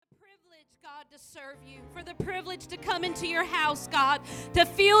God, to serve you, for the privilege to come into your house, God, to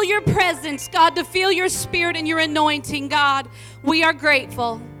feel your presence, God, to feel your spirit and your anointing, God. We are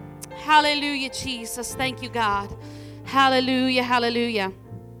grateful. Hallelujah, Jesus. Thank you, God. Hallelujah, hallelujah.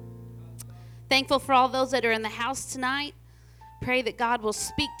 Thankful for all those that are in the house tonight. Pray that God will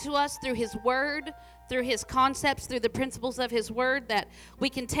speak to us through his word, through his concepts, through the principles of his word, that we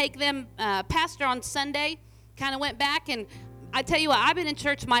can take them. Pastor on Sunday kind of went back, and I tell you what, I've been in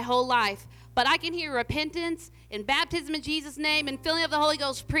church my whole life, but I can hear repentance and baptism in Jesus' name and filling of the Holy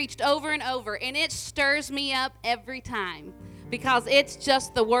Ghost preached over and over, and it stirs me up every time because it's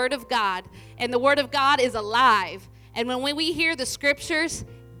just the word of God, and the word of God is alive. And when we hear the scriptures,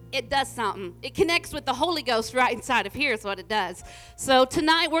 it does something. It connects with the Holy Ghost right inside of here is what it does. So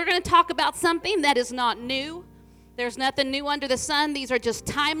tonight we're going to talk about something that is not new. There's nothing new under the sun. These are just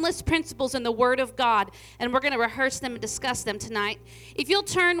timeless principles in the Word of God, and we're going to rehearse them and discuss them tonight. If you'll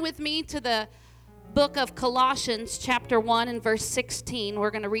turn with me to the book of Colossians, chapter 1 and verse 16,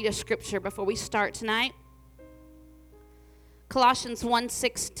 we're going to read a scripture before we start tonight. Colossians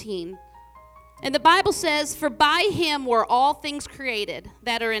 1:16. And the Bible says, "For by him were all things created,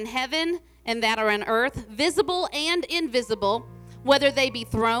 that are in heaven and that are on earth, visible and invisible, whether they be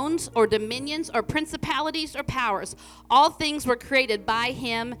thrones or dominions or principalities or powers. All things were created by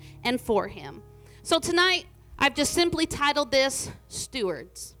him and for him." So tonight, I've just simply titled this,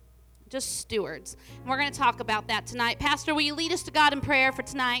 Stewards. Just stewards. And we're going to talk about that tonight. Pastor, will you lead us to God in prayer for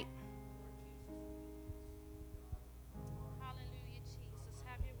tonight?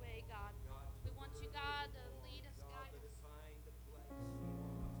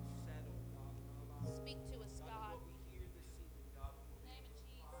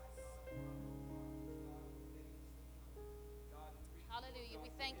 Hallelujah. We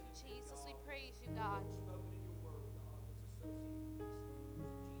thank you, Jesus. We praise you, God.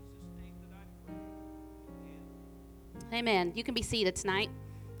 Amen. You can be seated tonight.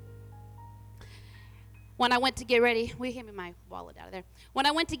 When I went to get ready, will you hand me my wallet out of there? When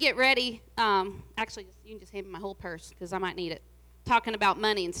I went to get ready, actually, you can just hand me my whole purse because I might need it. Talking about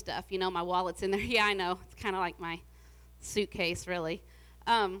money and stuff, you know, my wallet's in there. Yeah, I know. It's kind of like my suitcase, really.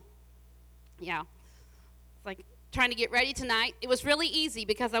 Yeah. It's like trying to get ready tonight. It was really easy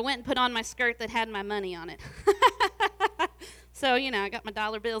because I went and put on my skirt that had my money on it. So, you know, I got my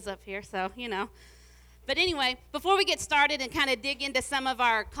dollar bills up here, so, you know. But anyway, before we get started and kind of dig into some of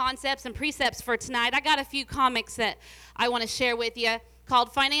our concepts and precepts for tonight, I got a few comics that I want to share with you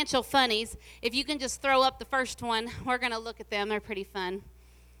called Financial Funnies. If you can just throw up the first one, we're going to look at them. They're pretty fun.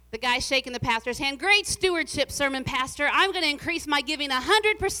 The guy shaking the pastor's hand. "Great stewardship sermon, Pastor. I'm going to increase my giving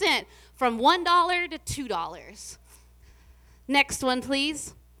 100% from $1 to $2. Next one,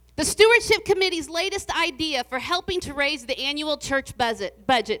 please. "The Stewardship Committee's latest idea for helping to raise the annual church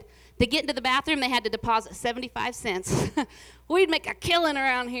budget. To get into the bathroom, they had to deposit 75 cents. We'd make a killing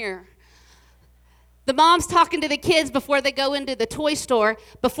around here." The mom's talking to the kids before they go into the toy store.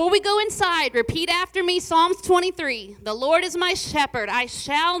 "Before we go inside, repeat after me Psalms 23. The Lord is my shepherd. I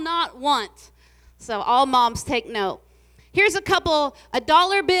shall not want." So all moms take note. Here's a couple, a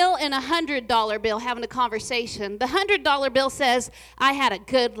 $1 bill and a $100 bill having a conversation. The $100 bill says, "I had a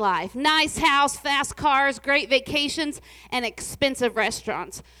good life. Nice house, fast cars, great vacations, and expensive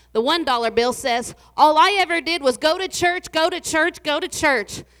restaurants." The $1 bill says, "All I ever did was go to church, go to church, go to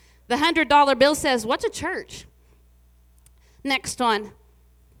church." The $100 bill says, "What's a church?" Next one.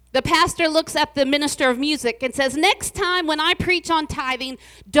 The pastor looks at the minister of music and says, "Next time when I preach on tithing,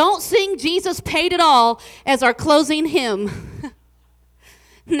 don't sing 'Jesus paid it all' as our closing hymn."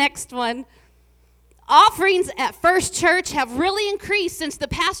 Next one. Offerings at First Church have really increased since the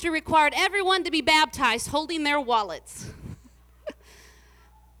pastor required everyone to be baptized holding their wallets.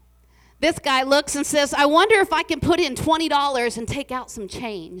 This guy looks and says, "I wonder if I can put in $20 and take out some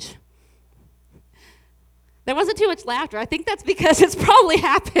change." There wasn't too much laughter. I think that's because it's probably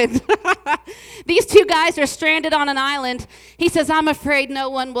happened. These two guys are stranded on an island. He says, "I'm afraid no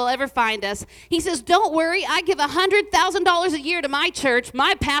one will ever find us." He says, "Don't worry. I give $100,000 a year to my church.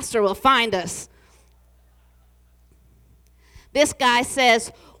 My pastor will find us." This guy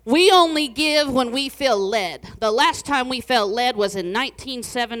says, "We only give when we feel led. The last time we felt led was in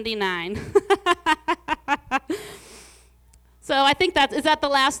 1979. So I think is that the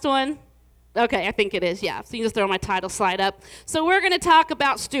last one? Okay, I think it is, yeah. So you just throw my title slide up. So we're going to talk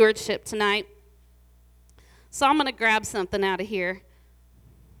about stewardship tonight. So I'm going to grab something out of here.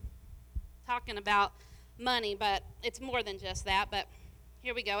 Talking about money, but it's more than just that. But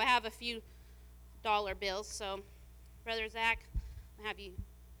here we go. I have a few dollar bills. So, Brother Zach, I'll have you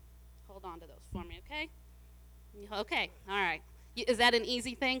hold on to those for me, okay? Okay, all right. Is that an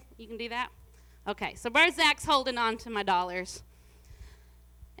easy thing? You can do that? Okay, so Brother Zach's holding on to my dollars.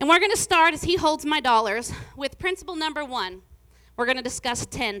 And we're going to start, as he holds my dollars, with principle number 1. We're going to discuss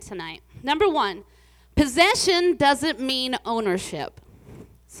 10 tonight. Number 1, possession doesn't mean ownership.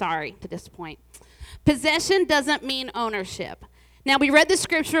 Sorry to disappoint. Possession doesn't mean ownership. Now, we read the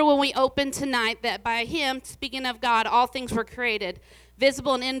scripture when we opened tonight that by him, speaking of God, all things were created.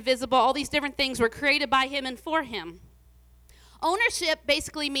 Visible and invisible, all these different things were created by him and for him. Ownership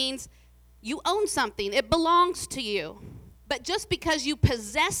basically means you own something. It belongs to you. But just because you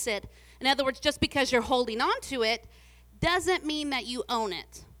possess it, in other words, just because you're holding on to it, doesn't mean that you own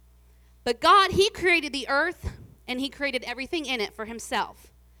it. But God, he created the earth, and he created everything in it for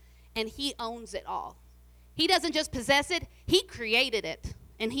himself. And he owns it all. He doesn't just possess it, he created it,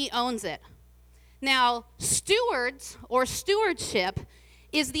 and he owns it. Now, stewards or stewardship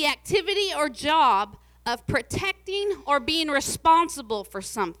is the activity or job of protecting or being responsible for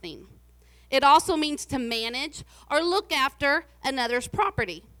something. It also means to manage or look after another's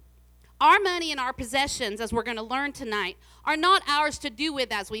property. Our money and our possessions, as we're going to learn tonight, are not ours to do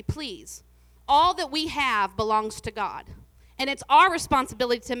with as we please. All that we have belongs to God. And it's our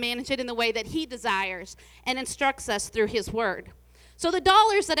responsibility to manage it in the way that he desires and instructs us through his word. So the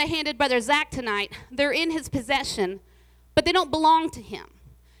dollars that I handed Brother Zach tonight, they're in his possession, but they don't belong to him.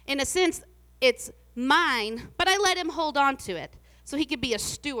 In a sense, it's mine, but I let him hold on to it so he could be a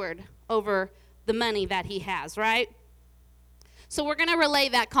steward over the money that he has, right? So we're going to relay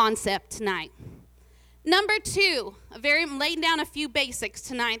that concept tonight. Number 2, laying down a few basics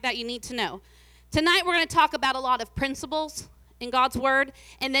tonight that you need to know. Tonight we're going to talk about a lot of principles in God's word,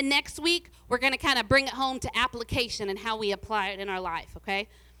 and then next week we're going to kind of bring it home to application and how we apply it in our life, okay?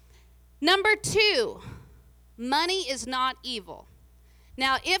 Number 2, money is not evil.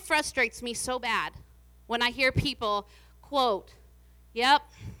 Now, it frustrates me so bad when I hear people quote, yep,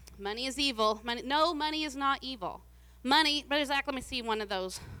 money is evil. No, money is not evil. Money, Brother Zach, let me see one of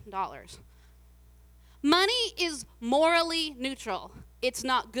those dollars. Money is morally neutral. It's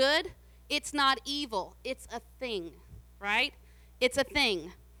not good. It's not evil. It's a thing, right? It's a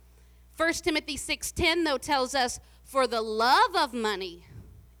thing. 1 Timothy 6:10, though, tells us, for the love of money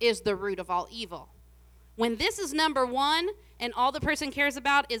is the root of all evil. When this is number 1 and all the person cares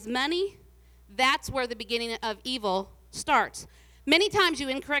about is money, that's where the beginning of evil starts. Many times you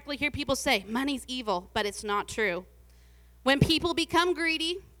incorrectly hear people say, money's evil, but it's not true. When people become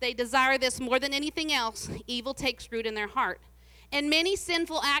greedy, they desire this more than anything else. Evil takes root in their heart. And many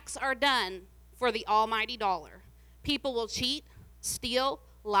sinful acts are done for the almighty dollar. People will cheat, steal,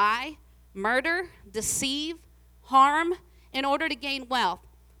 lie, murder, deceive, harm in order to gain wealth.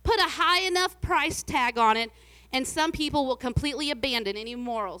 Put a high enough price tag on it, and some people will completely abandon any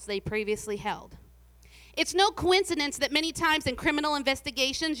morals they previously held. It's no coincidence that many times in criminal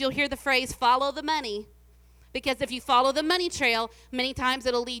investigations, you'll hear the phrase, follow the money. Because if you follow the money trail, many times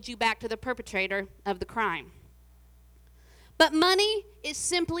it'll lead you back to the perpetrator of the crime. But money is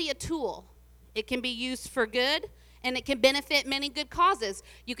simply a tool. It can be used for good, and it can benefit many good causes.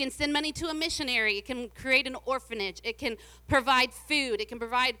 You can send money to a missionary. It can create an orphanage. It can provide food. It can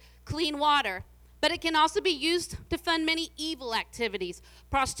provide clean water. But it can also be used to fund many evil activities,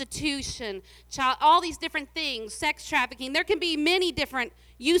 prostitution, all these different things, sex trafficking. There can be many different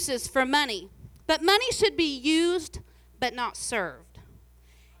uses for money. But money should be used but not served.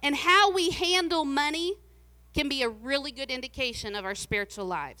 And how we handle money can be a really good indication of our spiritual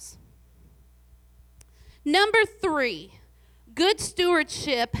lives. Number 3, good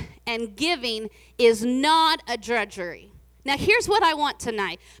stewardship and giving is not a drudgery. Now, here's what I want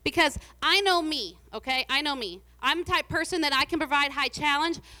tonight, because I know me, okay? I know me. I'm the type of person that I can provide high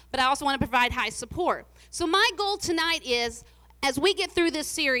challenge, but I also want to provide high support. So my goal tonight is, as we get through this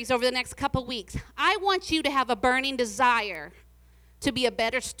series over the next couple weeks, I want you to have a burning desire to be a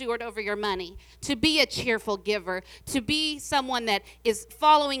better steward over your money, to be a cheerful giver, to be someone that is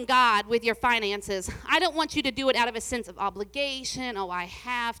following God with your finances. I don't want you to do it out of a sense of obligation, oh, I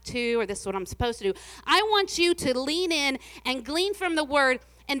have to, or this is what I'm supposed to do. I want you to lean in and glean from the word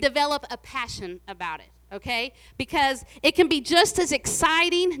and develop a passion about it, okay? Because it can be just as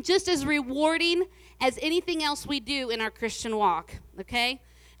exciting, just as rewarding as anything else we do in our Christian walk, okay?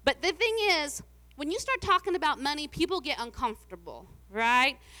 But the thing is, when you start talking about money, people get uncomfortable,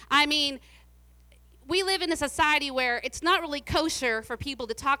 right? I mean, we live in a society where it's not really kosher for people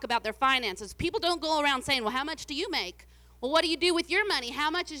to talk about their finances. People don't go around saying, well, how much do you make? Well, what do you do with your money? How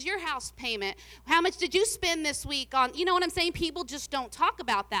much is your house payment? How much did you spend this week on, you know what I'm saying? People just don't talk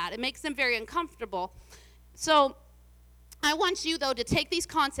about that. It makes them very uncomfortable. So I want you, though, to take these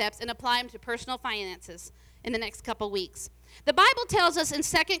concepts and apply them to personal finances in the next couple weeks. The Bible tells us in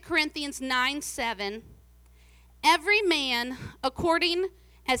 2 Corinthians 9:7, every man according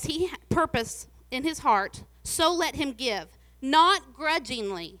as he purpose in his heart, so let him give, not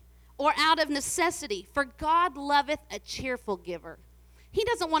grudgingly or out of necessity, for God loveth a cheerful giver. He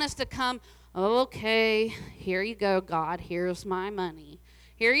doesn't want us to come, okay, here you go, God, here's my money.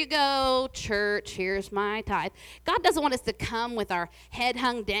 Here you go, church, here's my tithe. God doesn't want us to come with our head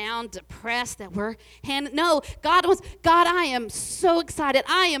hung down, depressed that we're no, God, I am so excited.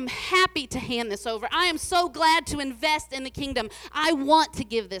 I am happy to hand this over. I am so glad to invest in the kingdom. I want to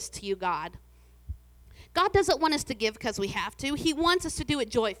give this to you, God. God doesn't want us to give because we have to. He wants us to do it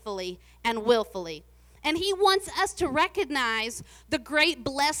joyfully and willfully. And he wants us to recognize the great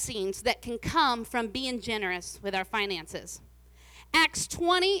blessings that can come from being generous with our finances. Acts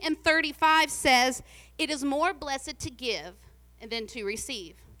 20:35 says, it is more blessed to give than to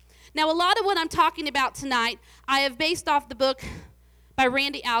receive. Now, a lot of what I'm talking about tonight, I have based off the book by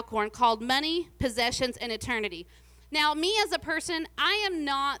Randy Alcorn called Money, Possessions, and Eternity. Now, me as a person, I am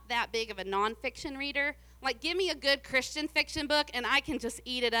not that big of a nonfiction reader. Like, give me a good Christian fiction book, and I can just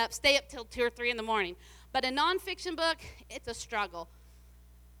eat it up, stay up till 2 or 3 in the morning. But a nonfiction book, it's a struggle.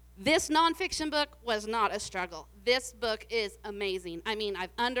 This nonfiction book was not a struggle. This book is amazing. I mean,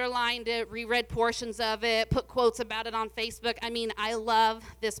 I've underlined it, reread portions of it, put quotes about it on Facebook. I mean, I love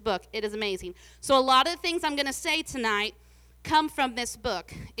this book. It is amazing. So a lot of the things I'm going to say tonight come from this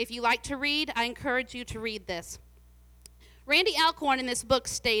book. If you like to read, I encourage you to read this. Randy Alcorn in this book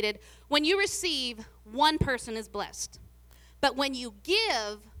stated, when you receive, one person is blessed. But when you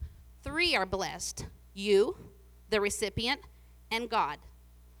give, 3 are blessed. You, the recipient, and God.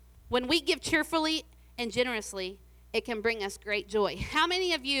 When we give cheerfully and generously, it can bring us great joy. How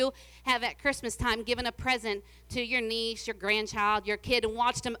many of you have at Christmas time given a present to your niece, your grandchild, your kid, and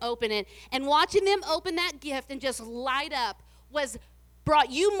watched them open it? And watching them open that gift and just light up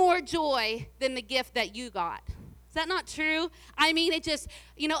brought you more joy than the gift that you got. Is that not true? I mean, it just,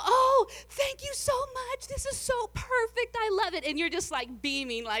 oh, thank you so much. This is so perfect. I love it. And you're just like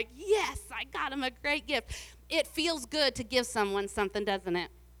beaming, like, yes, I got him a great gift. It feels good to give someone something, doesn't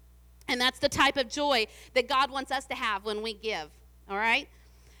it? And that's the type of joy that God wants us to have when we give, all right?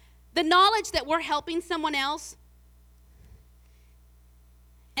 The knowledge that we're helping someone else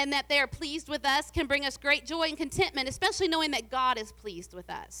and that they are pleased with us can bring us great joy and contentment, especially knowing that God is pleased with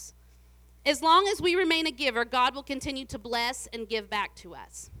us. As long as we remain a giver, God will continue to bless and give back to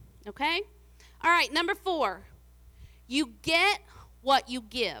us, okay? All right, number 4, you get what you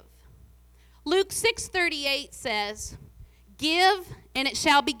give. Luke 6:38 says, give, and it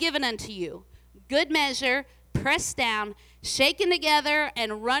shall be given unto you. Good measure, pressed down, shaken together,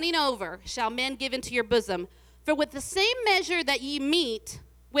 and running over, shall men give into your bosom. For with the same measure that ye meet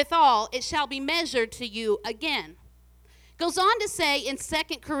withal, it shall be measured to you again. Goes on to say in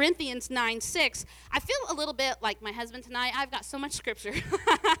 2 Corinthians 9:6, I feel a little bit like my husband tonight. I've got so much scripture.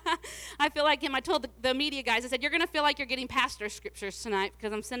 I feel like him. I told the media guys, I said, you're going to feel like you're getting pastor scriptures tonight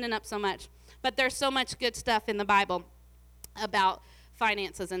because I'm sending up so much. But there's so much good stuff in the Bible about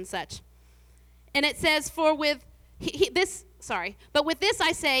finances and such. And it says, but with this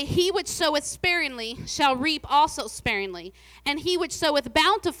I say, he which soweth sparingly shall reap also sparingly, and he which soweth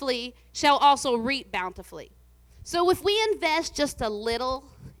bountifully shall also reap bountifully. So if we invest just a little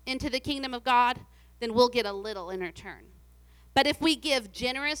into the kingdom of God, then we'll get a little in return. But if we give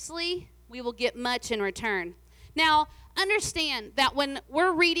generously, we will get much in return. Now, understand that when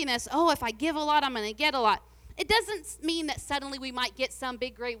we're reading this, if I give a lot, I'm going to get a lot. It doesn't mean that suddenly we might get some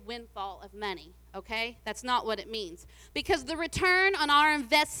big, great windfall of money, okay? That's not what it means. Because the return on our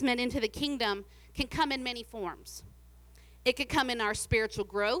investment into the kingdom can come in many forms. It could come in our spiritual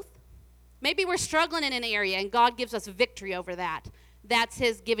growth. Maybe we're struggling in an area and God gives us victory over that. That's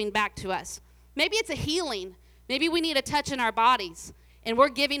his giving back to us. Maybe it's a healing. Maybe we need a touch in our bodies and we're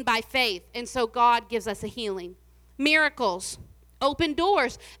giving by faith, and so God gives us a healing. Miracles, open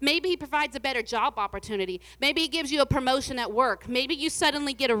doors. Maybe he provides a better job opportunity. Maybe he gives you a promotion at work. Maybe you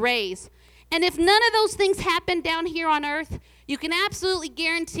suddenly get a raise. And if none of those things happen down here on earth, you can absolutely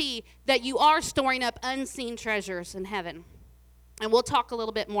guarantee that you are storing up unseen treasures in heaven. And we'll talk a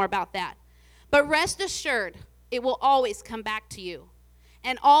little bit more about that. But rest assured, it will always come back to you,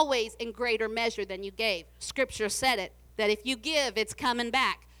 and always in greater measure than you gave. Scripture said it, that if you give, it's coming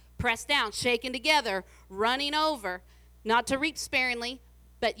back. Pressed down, shaken together, running over. Not to reap sparingly,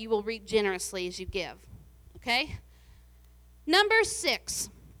 but you will reap generously as you give. Okay? Number 6.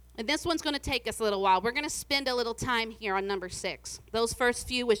 And this one's going to take us a little while. We're going to spend a little time here on number 6. Those first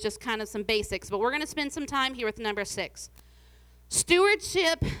few was just kind of some basics, but we're going to spend some time here with number 6.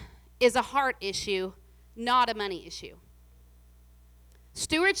 Stewardship is a heart issue, not a money issue.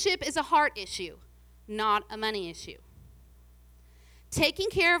 Stewardship is a heart issue, not a money issue. Taking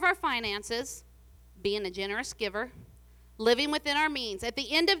care of our finances, being a generous giver, living within our means. At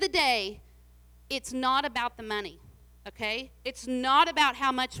the end of the day, it's not about the money, okay? It's not about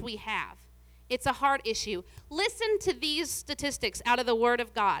how much we have. It's a heart issue. Listen to these statistics out of the Word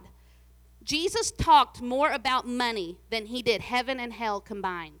of God. Jesus talked more about money than he did heaven and hell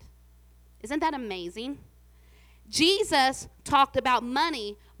combined. Isn't that amazing? Jesus talked about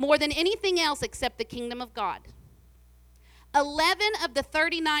money more than anything else except the kingdom of God. 11 of the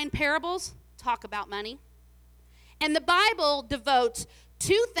 39 parables talk about money. And the Bible devotes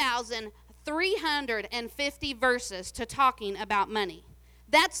 2,350 verses to talking about money.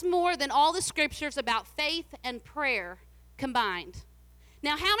 That's more than all the scriptures about faith and prayer combined.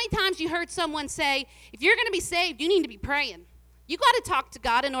 Now, how many times you heard someone say, if you're going to be saved, you need to be praying. You got to talk to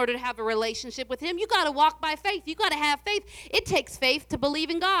God in order to have a relationship with him. You got to walk by faith. You got to have faith. It takes faith to believe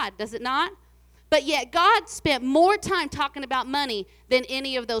in God, does it not? But yet God spent more time talking about money than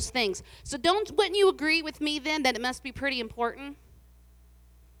any of those things. So wouldn't you agree with me then that it must be pretty important?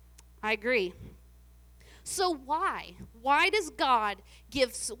 I agree. So why? Why did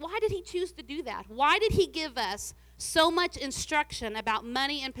he choose to do that? Why did he give us so much instruction about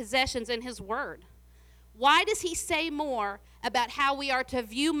money and possessions in his word? Why does he say more about how we are to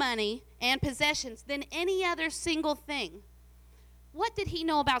view money and possessions than any other single thing? What did he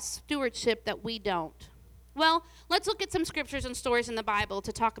know about stewardship that we don't? Well, let's look at some scriptures and stories in the Bible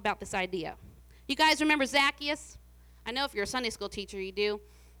to talk about this idea. You guys remember Zacchaeus? I know if you're a Sunday school teacher, you do.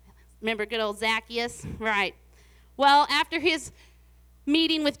 Remember good old Zacchaeus? Right. Well, after his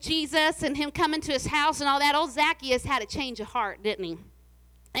meeting with Jesus and him coming to his house and all that, old Zacchaeus had a change of heart, didn't he?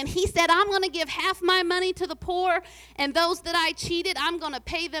 And he said, I'm going to give half my money to the poor, and those that I cheated, I'm going to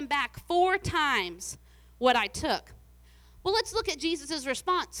pay them back 4 times what I took. Well, let's look at Jesus'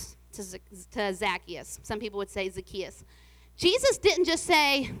 response to Zacchaeus. Some people would say Zacchaeus. Jesus didn't just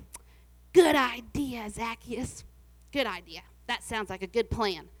say, good idea, Zacchaeus. Good idea. That sounds like a good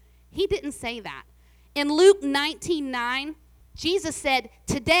plan. He didn't say that. In Luke 19:9, Jesus said,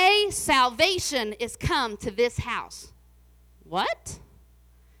 today salvation is come to this house. What?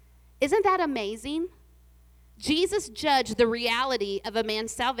 Isn't that amazing? Jesus judged the reality of a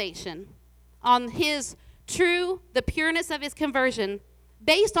man's salvation on the pureness of his conversion,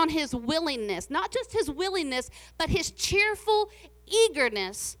 based on his willingness, not just his willingness, but his cheerful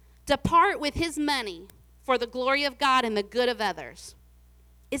eagerness to part with his money for the glory of God and the good of others.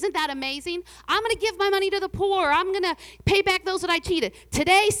 Isn't that amazing? I'm going to give my money to the poor. I'm going to pay back those that I cheated.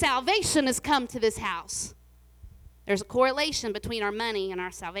 Today, salvation has come to this house. There's a correlation between our money and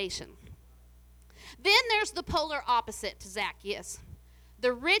our salvation. Then there's the polar opposite to Zacchaeus,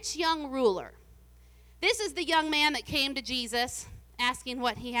 the rich young ruler. This is the young man that came to Jesus asking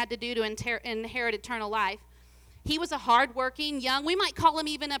what he had to do to inherit eternal life. He was a hardworking we might call him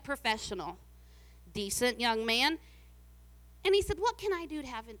even a professional, decent young man. And he said, what can I do to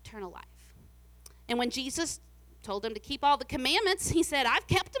have eternal life? And when Jesus told him to keep all the commandments, he said, I've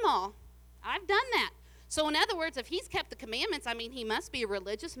kept them all. I've done that. So in other words, if he's kept the commandments, he must be a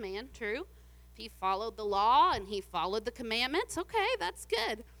religious man, true. If he followed the law and he followed the commandments, okay, that's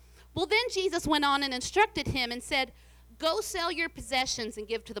good. Well, then Jesus went on and instructed him and said, go sell your possessions and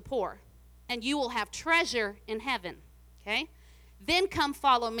give to the poor, and you will have treasure in heaven, okay? Then come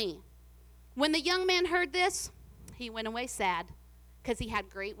follow me. When the young man heard this, he went away sad because he had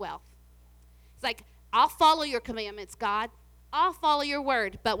great wealth. He's like, I'll follow your commandments, God. I'll follow your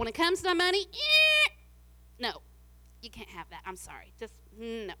word. But when it comes to money, no, you can't have that. I'm sorry. Just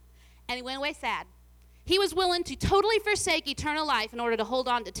no. And he went away sad. He was willing to totally forsake eternal life in order to hold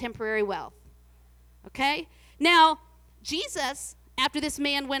on to temporary wealth. Okay? Now, Jesus, after this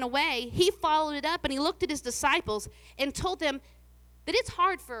man went away, he followed it up and he looked at his disciples and told them that it's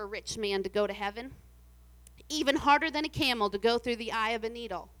hard for a rich man to go to heaven. Even harder than a camel to go through the eye of a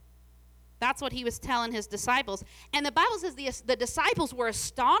needle. That's what he was telling his disciples. And the Bible says the disciples were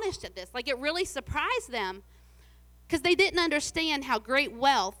astonished at this. Like it really surprised them because they didn't understand how great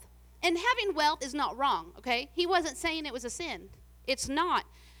wealth, and having wealth is not wrong, okay? He wasn't saying it was a sin. It's not.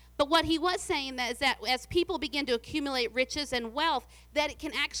 But what he was saying is that as people begin to accumulate riches and wealth, that it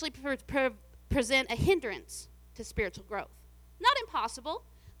can actually present a hindrance to spiritual growth. Not impossible.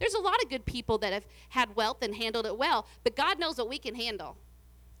 There's a lot of good people that have had wealth and handled it well, but God knows what we can handle.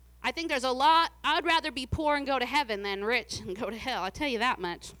 I think there's a lot. I would rather be poor and go to heaven than rich and go to hell. I tell you that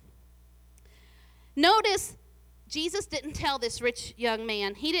much. Notice Jesus didn't tell this rich young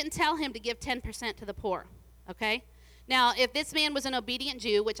man, he didn't tell him to give 10% to the poor, okay? Now, if this man was an obedient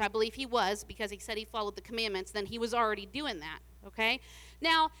Jew, which I believe he was because he said he followed the commandments, then he was already doing that, okay?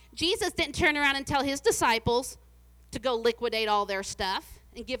 Now, Jesus didn't turn around and tell his disciples to go liquidate all their stuff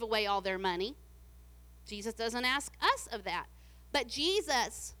and give away all their money. Jesus doesn't ask us of that. But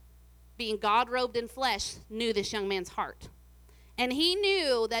Jesus, being God robed in flesh, knew this young man's heart. And he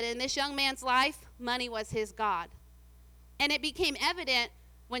knew that in this young man's life, money was his God. And it became evident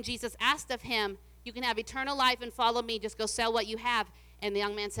when Jesus asked of him, you can have eternal life and follow me, just go sell what you have. And the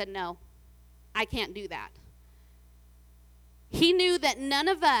young man said, no, I can't do that. He knew that none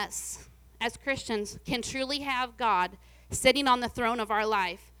of us as Christians can truly have God sitting on the throne of our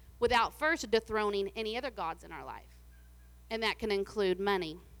life without first dethroning any other gods in our life. And that can include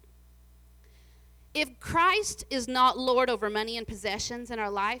money. If Christ is not Lord over money and possessions in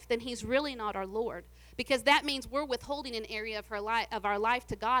our life, then he's really not our Lord. Because that means we're withholding an area of our life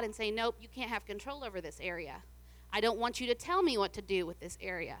to God and saying, nope, you can't have control over this area. I don't want you to tell me what to do with this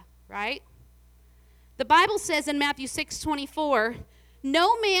area, right? The Bible says in Matthew 6:24,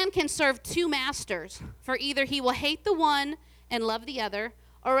 no man can serve two masters, for either he will hate the one and love the other,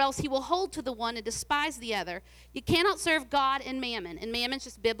 or else he will hold to the one and despise the other. You cannot serve God and mammon. And mammon's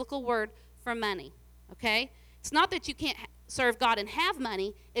just a biblical word for money, okay? It's not that you can't serve God and have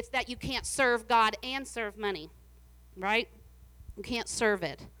money. It's that you can't serve God and serve money, right? You can't serve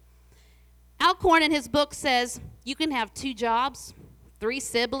it. Alcorn in his book says you can have 2 jobs, 3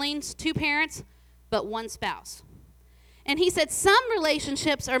 siblings, 2 parents, but 1 spouse. And he said some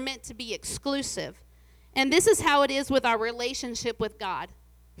relationships are meant to be exclusive. And this is how it is with our relationship with God.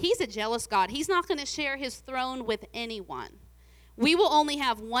 He's a jealous God. He's not going to share his throne with anyone. We will only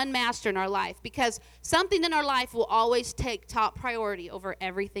have one master in our life because something in our life will always take top priority over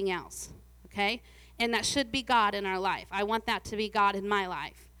everything else, okay? And that should be God in our life. I want that to be God in my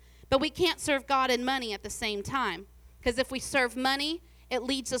life. But we can't serve God and money at the same time because if we serve money, it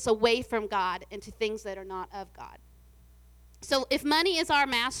leads us away from God into things that are not of God. So if money is our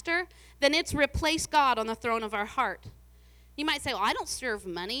master, then it's replaced God on the throne of our heart. You might say, well, I don't serve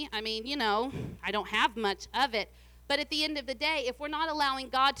money. I mean, I don't have much of it. But at the end of the day, if we're not allowing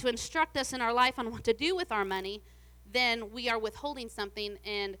God to instruct us in our life on what to do with our money, then we are withholding something,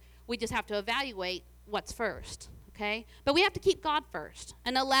 and we just have to evaluate what's first, okay? But we have to keep God first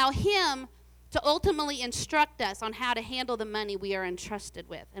and allow him to ultimately instruct us on how to handle the money we are entrusted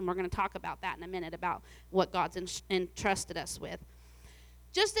with. And we're going to talk about that in a minute, about what God's entrusted us with.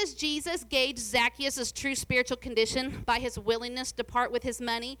 Just as Jesus gauged Zacchaeus' true spiritual condition by his willingness to part with his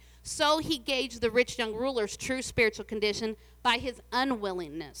money, so he gauged the rich young ruler's true spiritual condition by his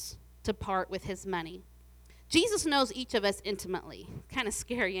unwillingness to part with his money. Jesus knows each of us intimately. Kind of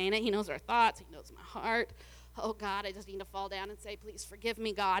scary, ain't it? He knows our thoughts. He knows my heart. Oh, God, I just need to fall down and say, please forgive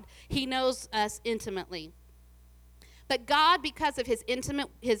me, God. He knows us intimately. But God, because of his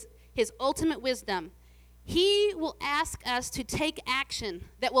ultimate wisdom, he will ask us to take action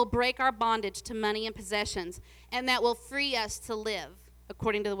that will break our bondage to money and possessions and that will free us to live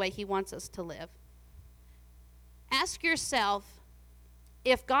according to the way he wants us to live. Ask yourself,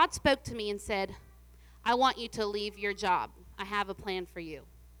 if God spoke to me and said, I want you to leave your job, I have a plan for you,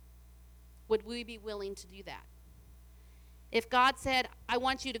 would we be willing to do that? If God said, I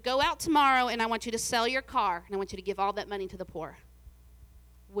want you to go out tomorrow and I want you to sell your car and I want you to give all that money to the poor,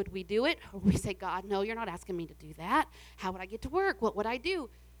 would we do it? Or would we say, God, no, you're not asking me to do that. How would I get to work? What would I do?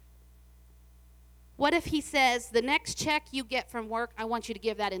 What if he says, the next check you get from work, I want you to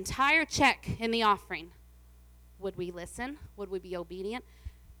give that entire check in the offering? Would we listen? Would we be obedient?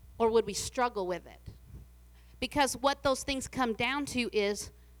 Or would we struggle with it? Because what those things come down to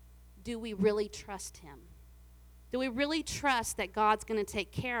is, do we really trust him? Do we really trust that God's going to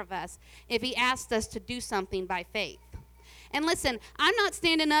take care of us if he asked us to do something by faith? And listen, I'm not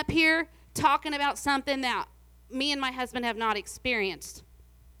standing up here talking about something that me and my husband have not experienced.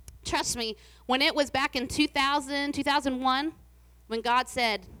 Trust me, when it was back in 2001, when God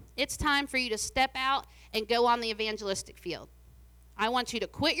said, it's time for you to step out and go on the evangelistic field. I want you to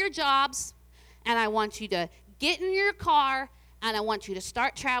quit your jobs, and I want you to get in your car, and I want you to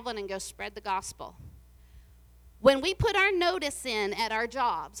start traveling and go spread the gospel. When we put our notice in at our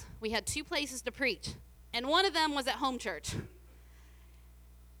jobs, we had 2 places to preach. And one of them was at home church.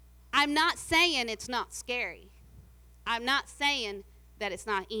 I'm not saying it's not scary. I'm not saying that it's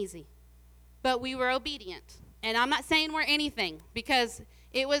not easy. But we were obedient. And I'm not saying we're anything because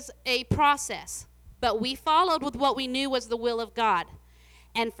it was a process. But we followed with what we knew was the will of God.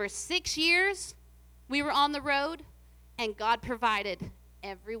 And for 6 years, we were on the road, and God provided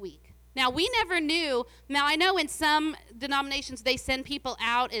every week. Now, we never knew. Now, I know in some denominations they send people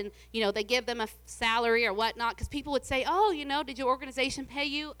out and, they give them a salary or whatnot because people would say, oh, did your organization pay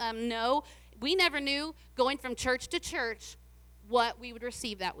you? No. We never knew going from church to church what we would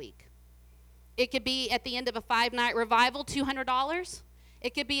receive that week. It could be at the end of a 5-night revival, $200.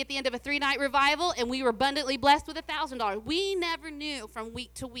 It could be at the end of a 3-night revival, and we were abundantly blessed with $1,000. We never knew from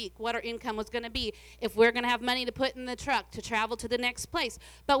week to week what our income was going to be, if we're going to have money to put in the truck to travel to the next place.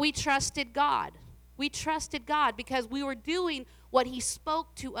 But we trusted God. We trusted God because we were doing what he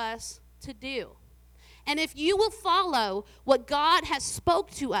spoke to us to do. And if you will follow what God has spoke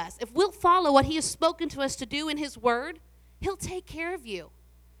to us, if we'll follow what he has spoken to us to do in his word, he'll take care of you.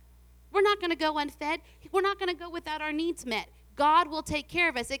 We're not going to go unfed. We're not going to go without our needs met. God will take care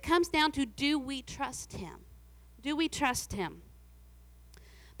of us. It comes down to, do we trust him? Do we trust him?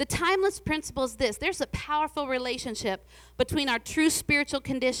 The timeless principle is this: there's a powerful relationship between our true spiritual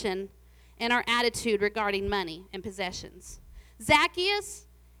condition and our attitude regarding money and possessions. Zacchaeus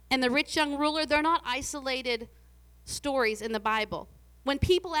and the rich young ruler, they're not isolated stories in the Bible. When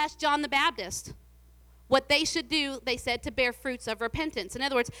people asked John the Baptist what they should do, they said to bear fruits of repentance. In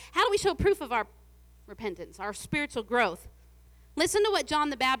other words, how do we show proof of our repentance, our spiritual growth? Listen to what John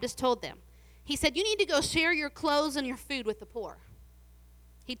the Baptist told them. He said, you need to go share your clothes and your food with the poor.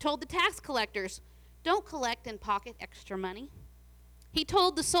 He told the tax collectors, don't collect and pocket extra money. He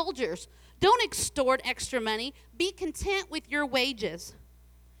told the soldiers, don't extort extra money. Be content with your wages.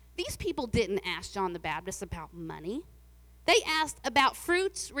 These people didn't ask John the Baptist about money. They asked about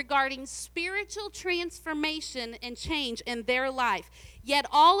fruits regarding spiritual transformation and change in their life. Yet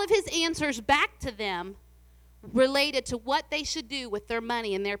all of his answers back to them related to what they should do with their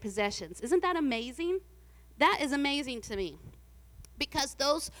money and their possessions. Isn't that amazing? That is amazing to me. Because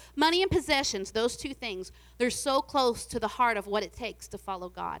those money and possessions, those two things, they're so close to the heart of what it takes to follow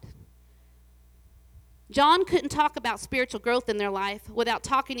God. John couldn't talk about spiritual growth in their life without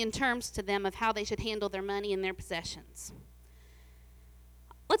talking in terms to them of how they should handle their money and their possessions.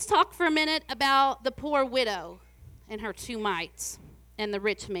 Let's talk for a minute about the poor widow and her 2 mites and the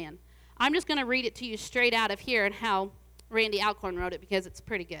rich man. I'm just going to read it to you straight out of here and how Randy Alcorn wrote it, because it's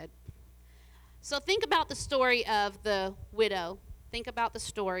pretty good. So think about the story of the widow. Think about the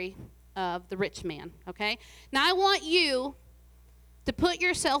story of the rich man, okay? Now I want you to put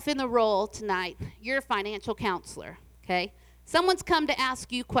yourself in the role tonight. You're a financial counselor, okay? Someone's come to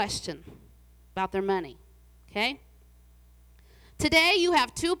ask you a question about their money, okay? Today you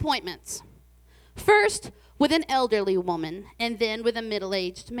have 2 appointments. First with an elderly woman, and then with a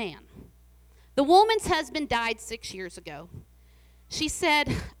middle-aged man. The woman's husband died 6 years ago. She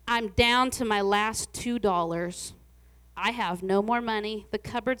said, I'm down to my last $2. I have no more money. The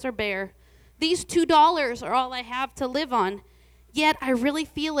cupboards are bare. These $2 are all I have to live on. Yet I really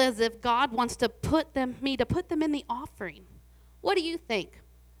feel as if God wants to put them in the offering. What do you think?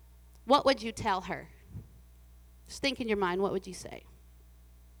 What would you tell her? Just think in your mind, what would you say?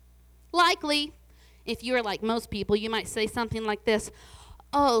 Likely, if you were like most people, you might say something like this: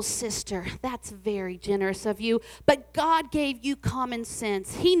 oh, sister, that's very generous of you, but God gave you common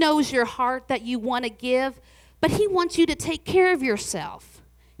sense. He knows your heart that you want to give, but he wants you to take care of yourself.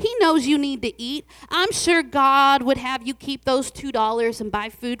 He knows you need to eat. I'm sure God would have you keep those $2 and buy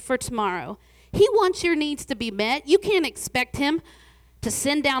food for tomorrow. He wants your needs to be met. You can't expect him to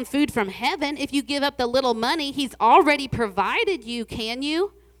send down food from heaven if you give up the little money he's already provided you, can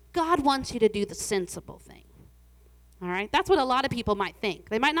you? God wants you to do the sensible thing. All right? That's what a lot of people might think.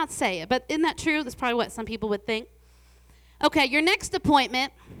 They might not say it, but isn't that true? That's probably what some people would think. Okay, your next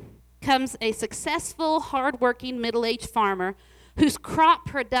appointment comes a successful, hardworking, middle-aged farmer whose crop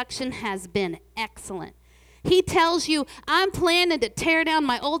production has been excellent. He tells you, I'm planning to tear down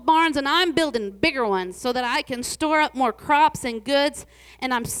my old barns and I'm building bigger ones so that I can store up more crops and goods,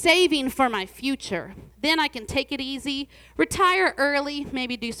 and I'm saving for my future. Then I can take it easy, retire early,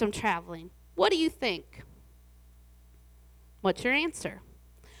 maybe do some traveling. What do you think? What's your answer?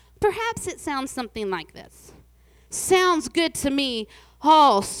 Perhaps it sounds something like this. Sounds good to me.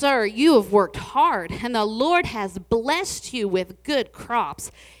 Oh, sir, you have worked hard, and the Lord has blessed you with good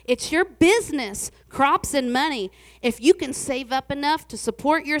crops. It's your business, crops and money. If you can save up enough to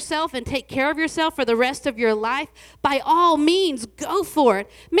support yourself and take care of yourself for the rest of your life, by all means, go for it.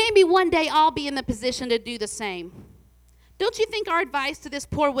 Maybe one day I'll be in the position to do the same. Don't you think our advice to this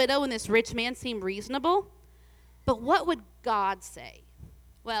poor widow and this rich man seem reasonable? But what would God say?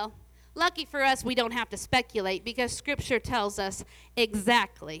 Well, lucky for us, we don't have to speculate because Scripture tells us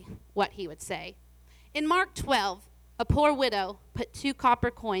exactly what he would say. In Mark 12, a poor widow put 2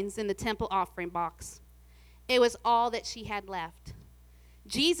 copper coins in the temple offering box. It was all that she had left.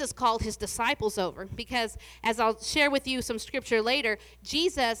 Jesus called his disciples over because, as I'll share with you some scripture later,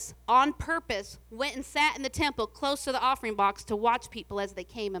 Jesus, on purpose, went and sat in the temple close to the offering box to watch people as they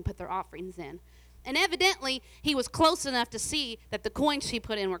came and put their offerings in. And evidently, he was close enough to see that the coins she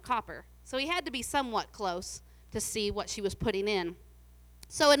put in were copper. So he had to be somewhat close to see what she was putting in.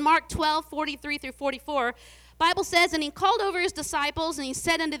 So in Mark 12:43 through 44, Bible says, and he called over his disciples, and he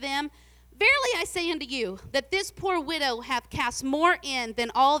said unto them, Verily I say unto you, that this poor widow hath cast more in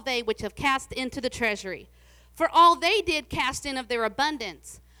than all they which have cast into the treasury. For all they did cast in of their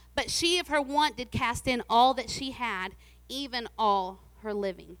abundance, but she of her want did cast in all that she had, even all her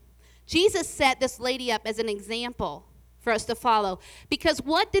living. Jesus set this lady up as an example for us to follow. Because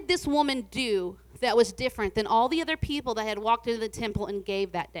what did this woman do that was different than all the other people that had walked into the temple and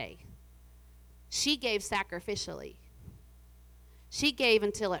gave that day? She gave sacrificially. She gave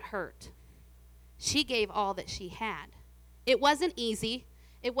until it hurt. She gave all that she had. It wasn't easy.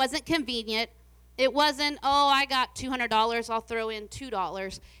 It wasn't convenient. It wasn't, oh, I got $200, I'll throw in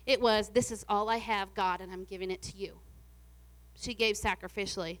 $2. It was, this is all I have, God, and I'm giving it to you. She gave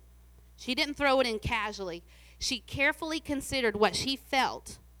sacrificially. She didn't throw it in casually. She carefully considered what she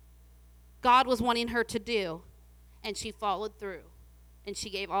felt God was wanting her to do, and she followed through, and she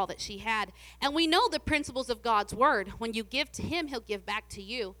gave all that she had. And we know the principles of God's word. When you give to him, he'll give back to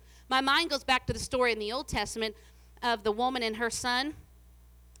you. My mind goes back to the story in the Old Testament of the woman and her son,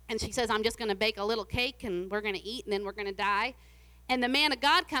 and she says, I'm just going to bake a little cake, and we're going to eat, and then we're going to die. And the man of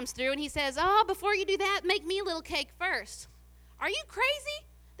God comes through, and he says, oh, before you do that, make me a little cake first. Are you crazy?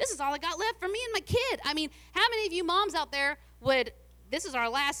 This is all I got left for me and my kid. I mean, how many of you moms out there would, this is our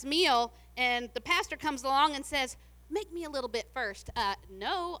last meal, and the pastor comes along and says, make me a little bit first.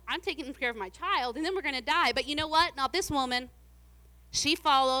 No, I'm taking care of my child, and then we're going to die. But you know what? Now this woman, she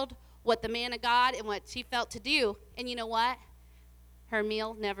followed what the man of God and what she felt to do. And you know what? Her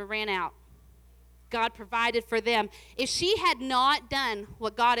meal never ran out. God provided for them. If she had not done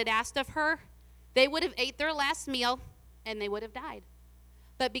what God had asked of her, they would have ate their last meal and they would have died.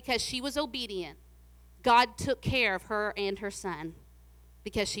 But because she was obedient, God took care of her and her son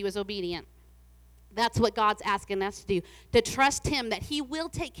because she was obedient. That's what God's asking us to do, to trust him that he will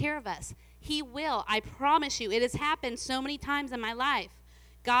take care of us. He will. I promise you. It has happened so many times in my life.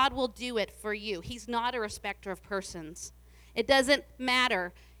 God will do it for you. He's not a respecter of persons. It doesn't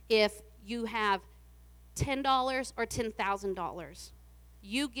matter if you have $10 or $10,000.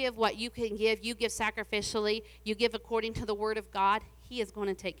 You give what you can give. You give sacrificially. You give according to the word of God. He is going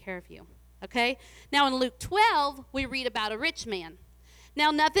to take care of you. Okay? Now in Luke 12, we read about a rich man. Now,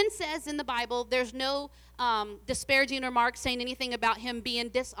 nothing says in the Bible, there's no disparaging remarks saying anything about him being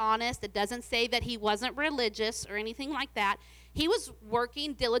dishonest. It doesn't say that he wasn't religious or anything like that. He was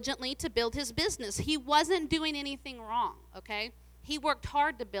working diligently to build his business. He wasn't doing anything wrong, okay? He worked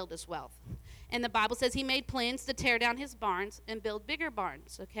hard to build his wealth. And the Bible says he made plans to tear down his barns and build bigger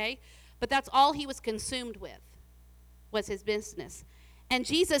barns, okay? But that's all he was consumed with, was his business. And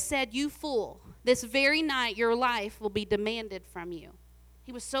Jesus said, you fool, this very night your life will be demanded from you.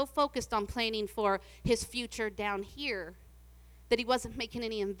 He was so focused on planning for his future down here that he wasn't making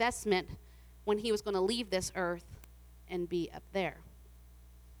any investment when he was going to leave this earth and be up there.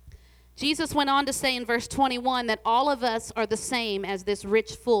 Jesus went on to say in verse 21 that all of us are the same as this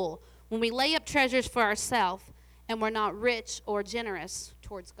rich fool when we lay up treasures for ourselves and we're not rich or generous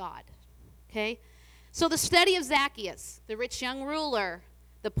towards God. Okay? So the study of Zacchaeus, the rich young ruler,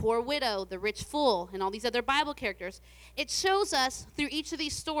 the poor widow, the rich fool, and all these other Bible characters, it shows us through each of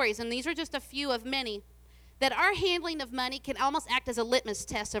these stories, and these are just a few of many, that our handling of money can almost act as a litmus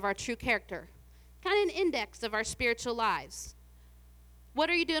test of our true character, kind of an index of our spiritual lives. What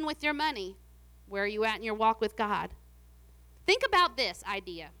are you doing with your money? Where are you at in your walk with God? Think about this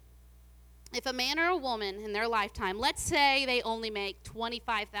idea. If a man or a woman in their lifetime, let's say they only make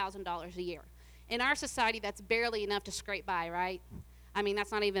 $25,000 a year. In our society, that's barely enough to scrape by, right? I mean,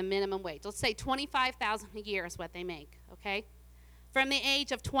 that's not even minimum wage. Let's say $25,000 a year is what they make, okay? From the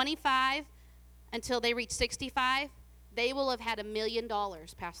age of 25 until they reach 65, they will have had $1 million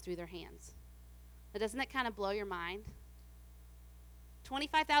pass through their hands. But doesn't that kind of blow your mind?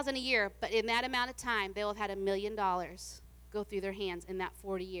 $25,000 a year, but in that amount of time, they'll have had $1 million go through their hands in that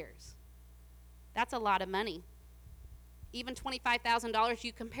 40 years. That's a lot of money. Even $25,000,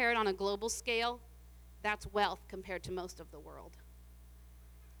 you compare it on a global scale, that's wealth compared to most of the world.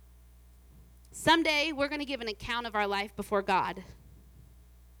 Someday, we're going to give an account of our life before God.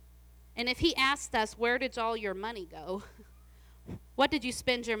 And if he asked us, where did all your money go? What did you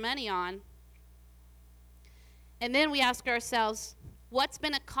spend your money on? And then we ask ourselves, what's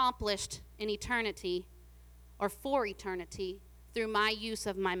been accomplished in eternity or for eternity through my use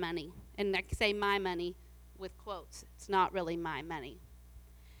of my money? And I say my money with quotes. It's not really my money.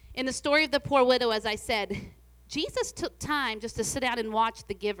 In the story of the poor widow, as I said, Jesus took time just to sit down and watch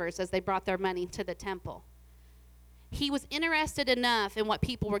the givers as they brought their money to the temple. He was interested enough in what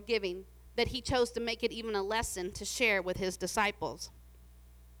people were giving that he chose to make it even a lesson to share with his disciples.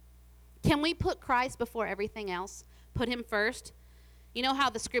 Can we put Christ before everything else? Put him first? You know how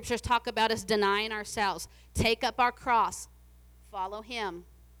the scriptures talk about us denying ourselves, take up our cross, follow him.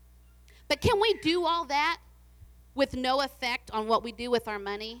 But can we do all that with no effect on what we do with our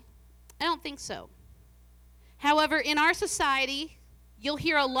money? I don't think so. However, in our society, you'll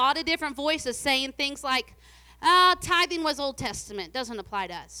hear a lot of different voices saying things like, tithing was Old Testament, doesn't apply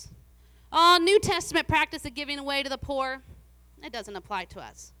to us. New Testament practice of giving away to the poor, it doesn't apply to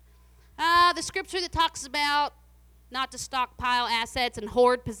us. The scripture that talks about not to stockpile assets and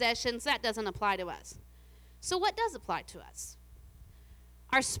hoard possessions, that doesn't apply to us. So what does apply to us?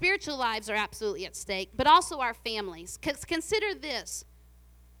 Our spiritual lives are absolutely at stake, but also our families. Consider this.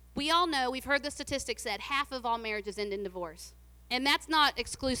 We all know, we've heard the statistics that half of all marriages end in divorce. And that's not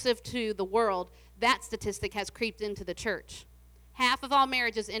exclusive to the world. That statistic has creeped into the church. Half of all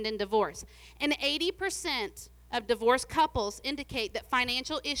marriages end in divorce. And 80% of divorced couples indicate that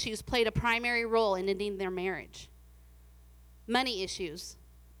financial issues played a primary role in ending their marriage. Money issues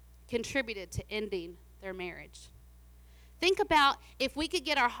contributed to ending their marriage. Think about if we could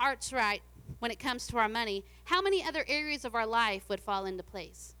get our hearts right when it comes to our money, how many other areas of our life would fall into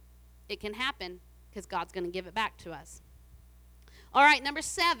place? It can happen because God's going to give it back to us. All right, number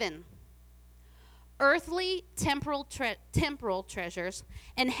 7. Earthly temporal treasures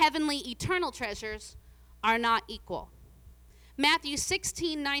and heavenly eternal treasures are not equal. Matthew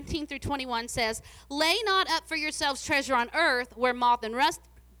 16:19-21 says, "Lay not up for yourselves treasure on earth, where moth and rust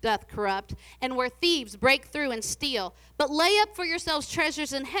doth corrupt, and where thieves break through and steal. But lay up for yourselves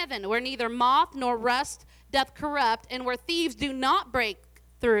treasures in heaven, where neither moth nor rust doth corrupt, and where thieves do not break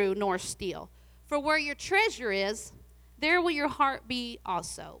through nor steal. For where your treasure is, there will your heart be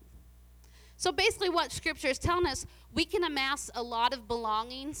also." So basically what Scripture is telling us, we can amass a lot of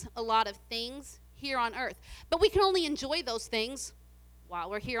belongings, a lot of things here on earth. But we can only enjoy those things while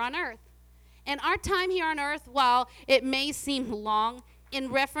we're here on earth. And our time here on earth, while it may seem long, in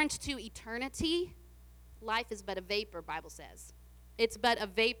reference to eternity, life is but a vapor, Bible says. It's but a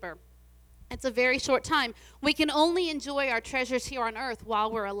vapor. It's a very short time. We can only enjoy our treasures here on earth while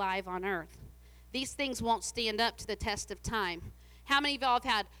we're alive on earth. These things won't stand up to the test of time. How many of y'all have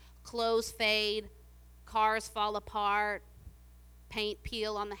had clothes fade, cars fall apart, paint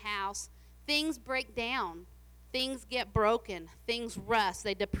peel on the house? Things break down. Things get broken. Things rust.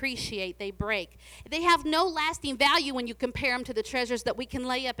 They depreciate. They break. They have no lasting value when you compare them to the treasures that we can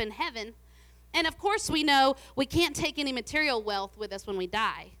lay up in heaven. And of course we know we can't take any material wealth with us when we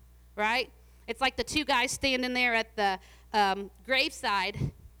die, right? It's like the two guys standing there at the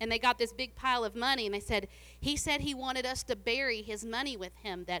graveside, and they got this big pile of money, and he said he wanted us to bury his money with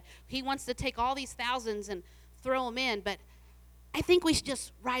him, that he wants to take all these thousands and throw them in, but I think we should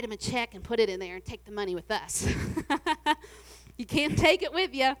just write him a check and put it in there and take the money with us. You can't take it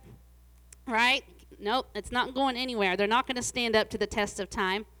with you, right? Nope, it's not going anywhere. They're not going to stand up to the test of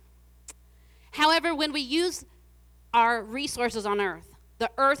time. However, when we use our resources on earth, the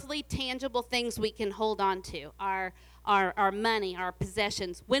earthly, tangible things we can hold on to, our money, our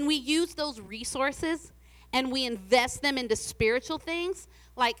possessions, when we use those resources and we invest them into spiritual things,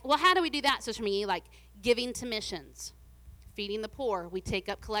 like, well, how do we do that, Sister Me? Like giving to missions, feeding the poor. We take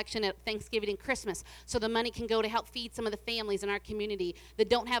up collection at Thanksgiving and Christmas so the money can go to help feed some of the families in our community that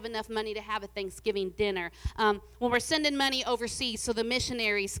don't have enough money to have a Thanksgiving dinner. When we're sending money overseas so the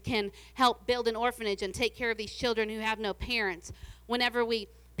missionaries can help build an orphanage and take care of these children who have no parents. Whenever we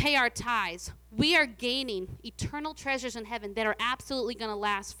pay our tithes, we are gaining eternal treasures in heaven that are absolutely going to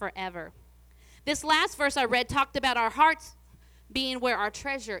last forever. This last verse I read talked about our hearts being where our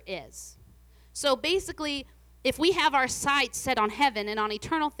treasure is. So basically, if we have our sights set on heaven and on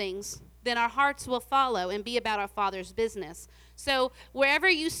eternal things, then our hearts will follow and be about our Father's business. So wherever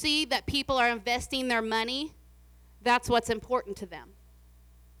you see that people are investing their money, that's what's important to them.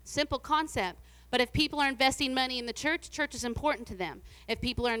 Simple concept. But if people are investing money in the church, church is important to them. If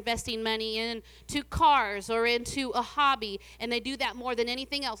people are investing money into cars or into a hobby, and they do that more than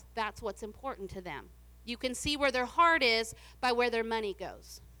anything else, that's what's important to them. You can see where their heart is by where their money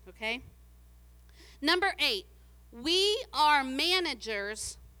goes, okay? Number 8, we are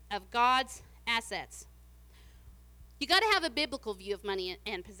managers of God's assets. You got to have a biblical view of money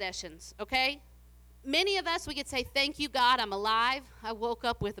and possessions, okay? Many of us, we could say, thank you, God, I'm alive. I woke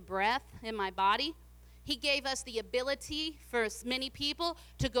up with breath in my body. He gave us the ability for many people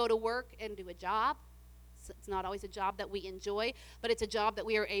to go to work and do a job. It's not always a job that we enjoy, but it's a job that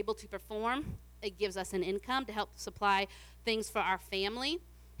we are able to perform. it gives us an income to help supply things for our family.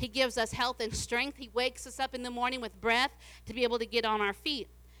 He gives us health and strength. He wakes us up in the morning with breath to be able to get on our feet.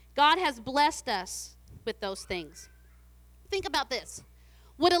 God has blessed us with those things. Think about this.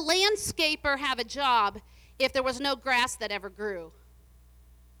 Would a landscaper have a job if there was no grass that ever grew?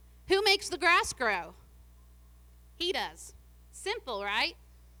 Who makes the grass grow? He does. Simple, right?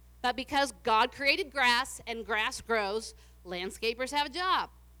 But because God created grass and grass grows, landscapers have a job.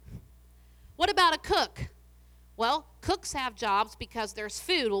 What about a cook? Well, cooks have jobs because there's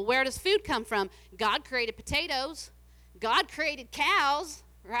food. Well, where does food come from? God created potatoes. God created cows,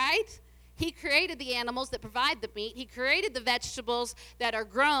 right? He created the animals that provide the meat. He created the vegetables that are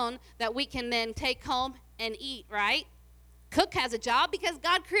grown that we can then take home and eat, right? Cook has a job because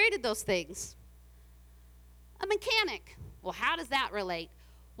God created those things. A mechanic. Well, how does that relate?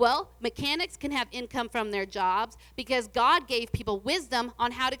 Well, mechanics can have income from their jobs because God gave people wisdom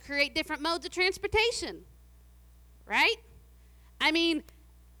on how to create different modes of transportation, right? I mean,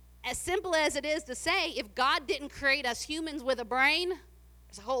 as simple as it is to say, if God didn't create us humans with a brain,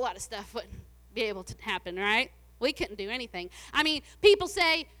 there's a whole lot of stuff wouldn't be able to happen, right? We couldn't do anything. I mean, people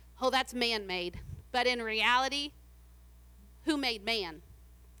say, oh, that's man-made. But in reality, who made man?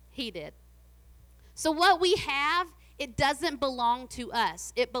 He did. So what we have, it doesn't belong to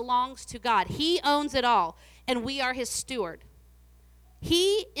us. It belongs to God. He owns it all, and we are his steward.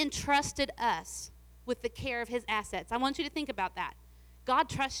 He entrusted us with the care of his assets. I want you to think about that. God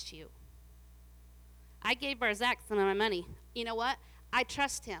trusts you. I gave Barzak some of my money. You know what? I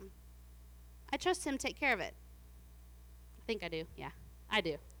trust him. I trust him to take care of it. I think I do. Yeah, I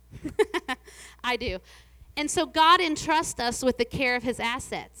do. I do. And so God entrusts us with the care of his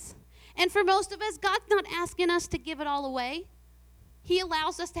assets. And for most of us, God's not asking us to give it all away. He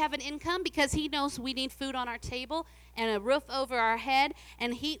allows us to have an income because he knows we need food on our table and a roof over our head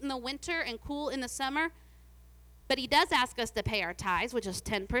and heat in the winter and cool in the summer. But he does ask us to pay our tithes, which is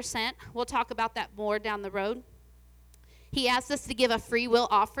 10%. We'll talk about that more down the road. He asks us to give a free will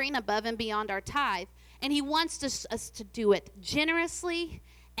offering above and beyond our tithe. And he wants us to do it generously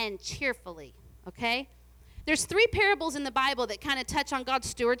and cheerfully, okay? There's 3 parables in the Bible that kind of touch on God's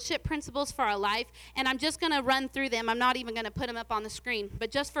stewardship principles for our life, and I'm just going to run through them. I'm not even going to put them up on the screen,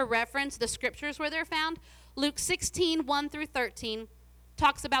 but just for reference, the scriptures where they're found. Luke 16, 1 through 13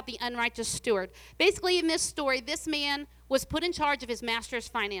 talks about the unrighteous steward. Basically, in this story, this man was put in charge of his master's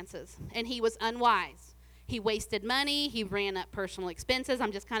finances, and he was unwise. He wasted money. He ran up personal expenses.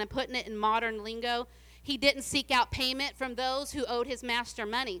 I'm just kind of putting it in modern lingo. He didn't seek out payment from those who owed his master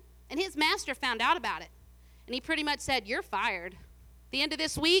money, and his master found out about it. And he pretty much said, you're fired. At the end of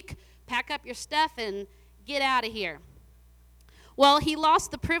this week, pack up your stuff and get out of here. Well, he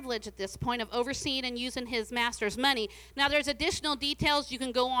lost the privilege at this point of overseeing and using his master's money. Now, there's additional details you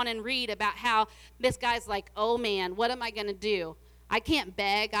can go on and read about how this guy's like, oh, man, what am I going to do? I can't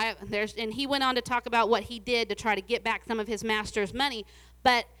beg. And he went on to talk about what he did to try to get back some of his master's money.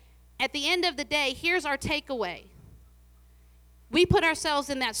 But at the end of the day, here's our takeaway. We put ourselves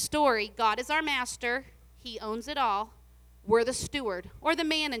in that story. God is our master. He owns it all. We're the steward, or the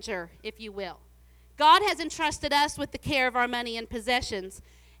manager, if you will. God has entrusted us with the care of our money and possessions.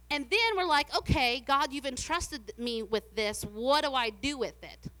 And then we're like, okay, God, you've entrusted me with this. What do I do with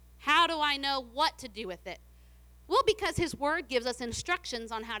it? How do I know what to do with it? Well, because his word gives us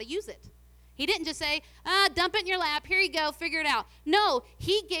instructions on how to use it. He didn't just say, dump it in your lap. Here you go. Figure it out. No,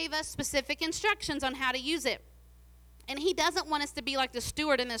 he gave us specific instructions on how to use it. And he doesn't want us to be like the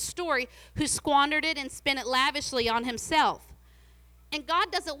steward in this story who squandered it and spent it lavishly on himself. And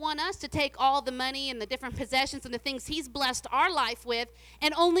God doesn't want us to take all the money and the different possessions and the things he's blessed our life with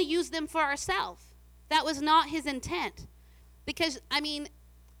and only use them for ourselves. That was not his intent. Because, I mean,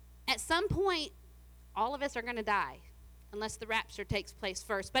 at some point, all of us are going to die unless the rapture takes place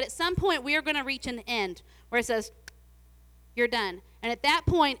first. But at some point, we are going to reach an end where it says, you're done. And at that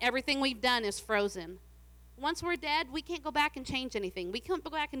point, everything we've done is frozen. Once we're dead, we can't go back and change anything. We can't go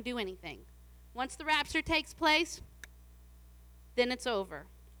back and do anything. Once the rapture takes place, then it's over.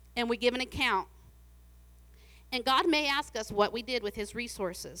 And we give an account. And God may ask us what we did with his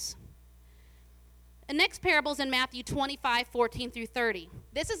resources. The next parable is in Matthew 25, 14 through 30.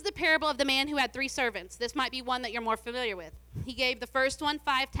 This is the parable of the man who had 3 servants. This might be one that you're more familiar with. He gave the first one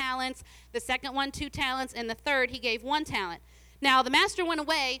 5 talents, the second one 2 talents, and the third he gave 1 talent. Now, the master went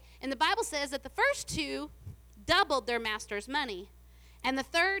away, and the Bible says that the first 2 doubled their master's money. And the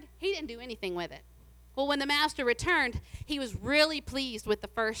third, he didn't do anything with it. Well, when the master returned, he was really pleased with the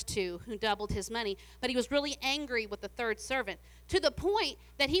first 2 who doubled his money, but he was really angry with the third servant to the point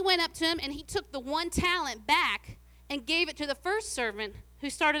that he went up to him and he took the 1 talent back and gave it to the first servant who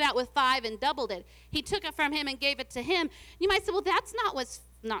started out with 5 and doubled it. He took it from him and gave it to him. You might say, well, that's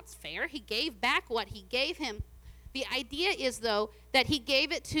not fair. He gave back what he gave him. The idea is, though, that he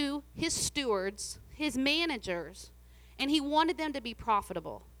gave it to his stewards, his managers, and he wanted them to be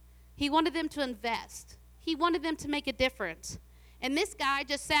profitable. He wanted them to invest. He wanted them to make a difference. And this guy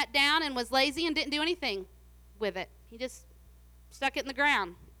just sat down and was lazy and didn't do anything with it. He just stuck it in the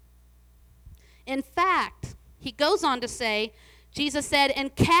ground. In fact, he goes on to say, Jesus said,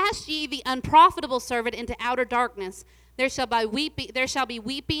 "And cast ye the unprofitable servant into outer darkness. There shall be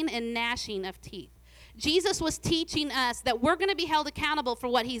weeping and gnashing of teeth." Jesus was teaching us that we're going to be held accountable for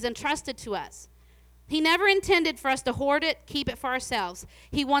what he's entrusted to us. He never intended for us to hoard it, keep it for ourselves.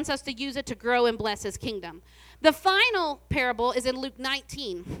 He wants us to use it to grow and bless his kingdom. The final parable is in Luke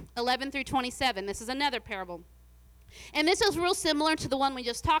 19, 11 through 27. This is another parable. And this is real similar to the one we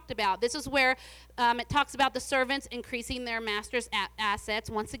just talked about. This is where it talks about the servants increasing their master's assets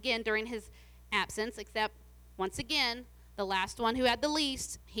once again during his absence, except once again, the last one who had the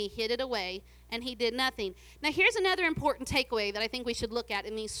least, he hid it away and he did nothing. Now here's another important takeaway that I think we should look at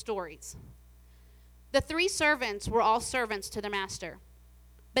in these stories. The 3 servants were all servants to their master,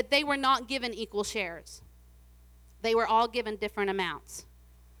 but they were not given equal shares. They were all given different amounts.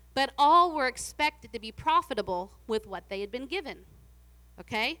 But all were expected to be profitable with what they had been given.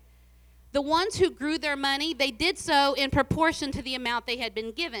 Okay? The ones who grew their money, they did so in proportion to the amount they had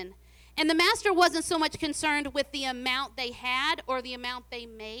been given. And the master wasn't so much concerned with the amount they had or the amount they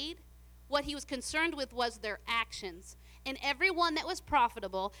made. What he was concerned with was their actions. And everyone that was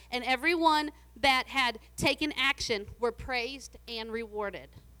profitable and everyone that had taken action were praised and rewarded.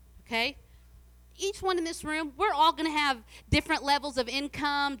 Okay? Each one in this room, we're all going to have different levels of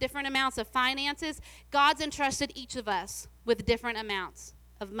income, different amounts of finances. God's entrusted each of us with different amounts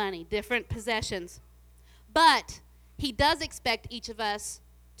of money, different possessions. But he does expect each of us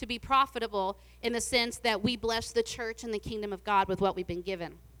to be profitable in the sense that we bless the church and the kingdom of God with what we've been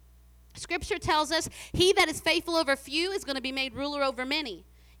given. Scripture tells us, he that is faithful over few is going to be made ruler over many.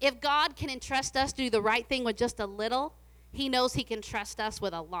 If God can entrust us to do the right thing with just a little, he knows he can trust us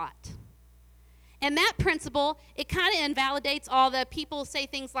with a lot. And that principle, it kind of invalidates all the people say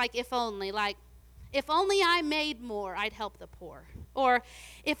things like, if only I made more, I'd help the poor. Or,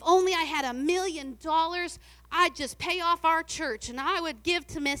 if only I had $1 million, I'd just pay off our church and I would give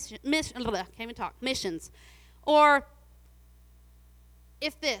to missions. Or,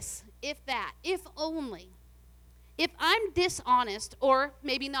 if this, if that, if only. If I'm dishonest, or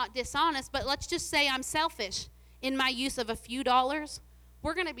maybe not dishonest, but let's just say I'm selfish in my use of a few dollars,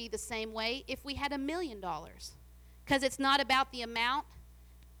 we're going to be the same way if we had $1 million. Because it's not about the amount,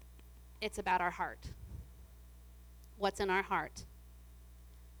 it's about our heart. What's in our heart?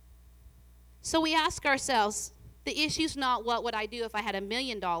 So we ask ourselves, the issue's not what would I do if I had $1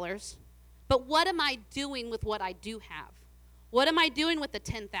 million, but what am I doing with what I do have? What am I doing with the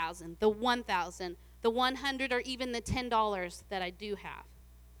 $10,000, the $1,000, the $100, or even the $10 that I do have?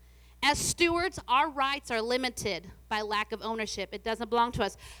 As stewards, our rights are limited by lack of ownership. It doesn't belong to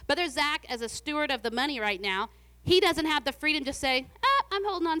us. Brother Zach, as a steward of the money right now, he doesn't have the freedom to say, I'm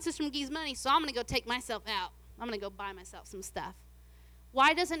holding on to Sister McGee's money, so I'm going to go take myself out. I'm going to go buy myself some stuff.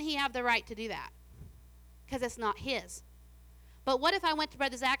 Why doesn't he have the right to do that? Because it's not his. But what if I went to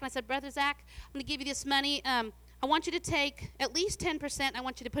Brother Zach and I said, Brother Zach, I'm going to give you this money. I want you to take at least 10%. I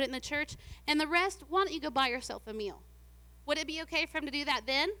want you to put it in the church. And the rest, why don't you go buy yourself a meal? Would it be okay for him to do that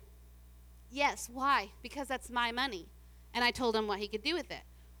then? Yes. Why? Because that's my money. And I told him what he could do with it.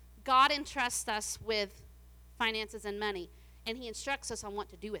 God entrusts us with finances and money, and he instructs us on what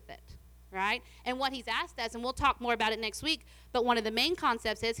to do with it, right? And what he's asked us, and we'll talk more about it next week, but one of the main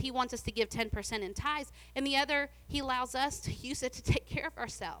concepts is he wants us to give 10% in tithes, and the other, he allows us to use it to take care of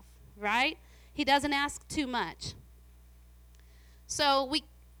ourselves, right? He doesn't ask too much. So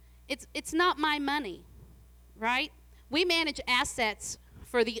it's not my money, right? We manage assets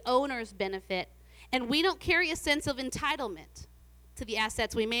for the owner's benefit, and we don't carry a sense of entitlement to the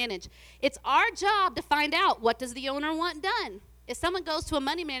assets we manage. It's our job to find out, what does the owner want done? If someone goes to a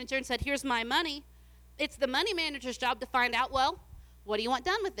money manager and said, here's my money, it's the money manager's job to find out, well, what do you want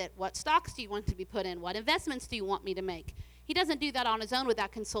done with it? What stocks do you want to be put in? What investments do you want me to make? He doesn't do that on his own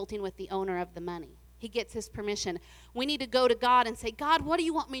without consulting with the owner of the money. He gets his permission. We need to go to God and say, God, what do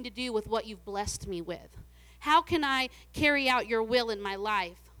you want me to do with what you've blessed me with? How can I carry out your will in my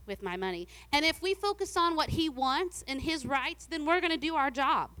life with my money? And if we focus on what he wants and his rights, then we're going to do our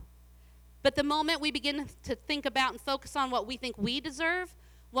job. But the moment we begin to think about and focus on what we think we deserve,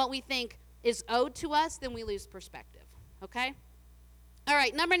 what we think is owed to us, then we lose perspective, okay? All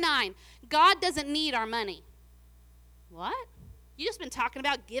right, number 9, God doesn't need our money. What? You just been talking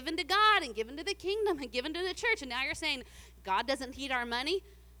about giving to God and giving to the kingdom and giving to the church, and now you're saying God doesn't need our money?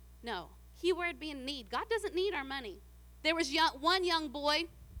 No. Key word being need. God doesn't need our money. There was one young boy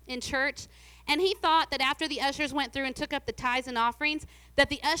in church, and he thought that after the ushers went through and took up the tithes and offerings, that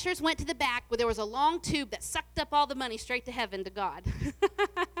the ushers went to the back where there was a long tube that sucked up all the money straight to heaven to God.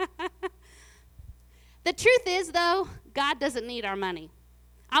 The truth is, though, God doesn't need our money.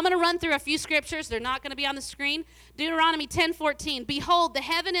 I'm going to run through a few scriptures. They're not going to be on the screen. Deuteronomy 10:14. Behold, the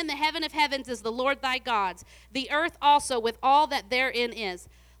heaven and the heaven of heavens is the Lord thy God's, the earth also with all that therein is.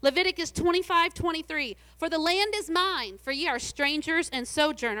 Leviticus 25:23. For the land is mine, for ye are strangers and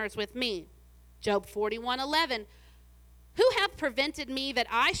sojourners with me. Job 41:11. Who hath prevented me that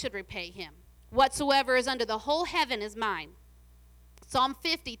I should repay him? Whatsoever is under the whole heaven is mine. Psalm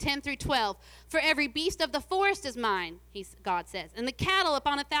 50:10-12. For every beast of the forest is mine, God says, and the cattle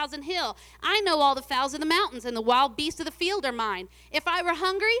upon 1,000 hill. I know all the fowls of the mountains, and the wild beasts of the field are mine. If I were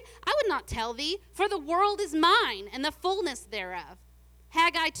hungry, I would not tell thee, for the world is mine, and the fullness thereof.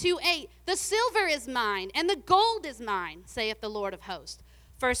 Haggai 2:8. The silver is mine, and the gold is mine, saith the Lord of hosts.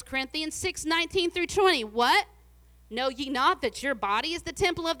 1 Corinthians 6:19-20. What? Know ye not that your body is the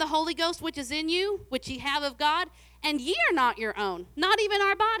temple of the Holy Ghost which is in you, which ye have of God? And ye are not your own, not even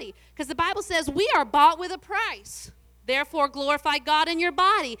our body. Because the Bible says we are bought with a price. Therefore glorify God in your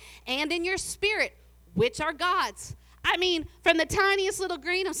body and in your spirit, which are God's. I mean, from the tiniest little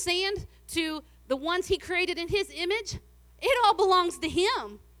grain of sand to the ones he created in his image, it all belongs to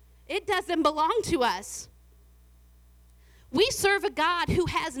him. It doesn't belong to us. We serve a God who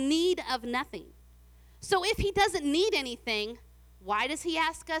has need of nothing. So if he doesn't need anything, why does he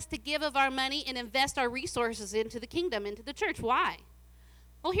ask us to give of our money and invest our resources into the kingdom, into the church? Why?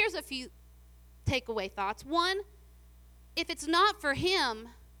 Well, here's a few takeaway thoughts. One, if it's not for him,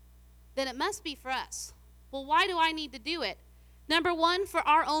 then it must be for us. Well, why do I need to do it? Number one, for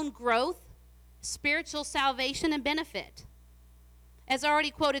our own growth, spiritual salvation, and benefit. As I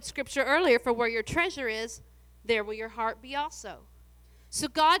already quoted scripture earlier, for where your treasure is, there will your heart be also. So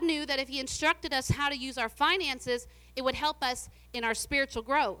God knew that if he instructed us how to use our finances, it would help us in our spiritual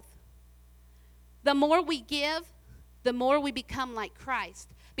growth. The more we give, the more we become like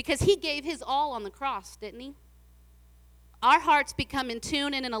Christ, because he gave his all on the cross, didn't he? Our hearts become in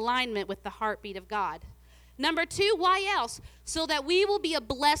tune and in alignment with the heartbeat of God. Number two, why else? So that we will be a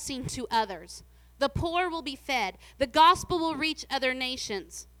blessing to others. The poor will be fed. The gospel will reach other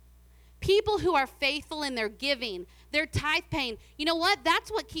nations. People who are faithful in their giving, their tithe paying, you know what? That's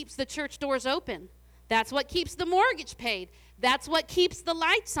what keeps the church doors open. That's what keeps the mortgage paid. That's what keeps the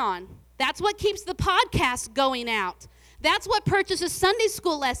lights on. That's what keeps the podcast going out. That's what purchases Sunday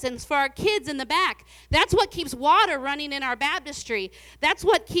school lessons for our kids in the back. That's what keeps water running in our baptistry. That's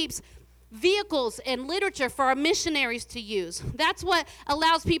what keeps vehicles and literature for our missionaries to use. That's what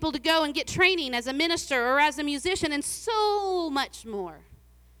allows people to go and get training as a minister or as a musician, and so much more.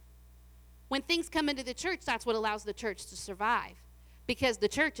 When things come into the church, that's what allows the church to survive, because the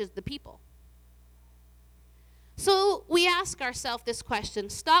church is the people. So we ask ourselves this question.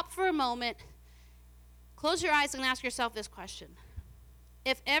 Stop for a moment. Close your eyes and ask yourself this question.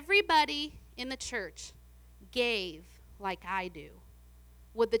 If everybody in the church gave like I do,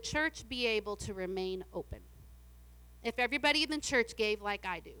 would the church be able to remain open? If everybody in the church gave like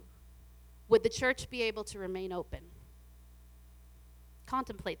I do, would the church be able to remain open?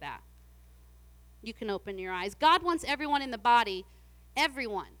 Contemplate that. You can open your eyes. God wants everyone in the body,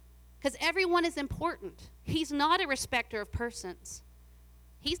 everyone, because everyone is important. He's not a respecter of persons.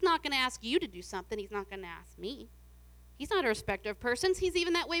 He's not going to ask you to do something. He's not going to ask me. He's not a respecter of persons. He's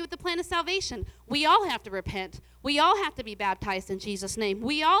even that way with the plan of salvation. We all have to repent. We all have to be baptized in Jesus' name.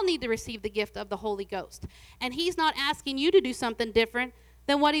 We all need to receive the gift of the Holy Ghost. And he's not asking you to do something different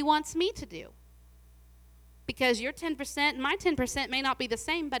than what he wants me to do. Because your 10% and my 10% may not be the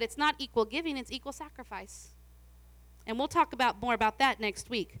same, but it's not equal giving, it's equal sacrifice. And we'll talk more about that next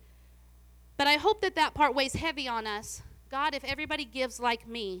week. But I hope that part weighs heavy on us. God, if everybody gives like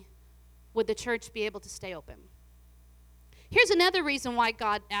me, would the church be able to stay open? Here's another reason why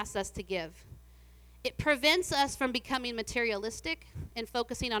God asks us to give. It prevents us from becoming materialistic and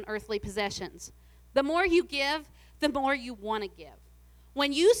focusing on earthly possessions. The more you give, the more you want to give.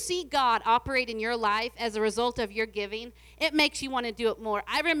 When you see God operate in your life as a result of your giving, it makes you want to do it more.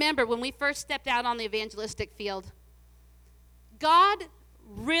 I remember when we first stepped out on the evangelistic field, God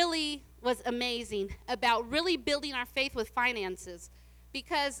really was amazing about really building our faith with finances,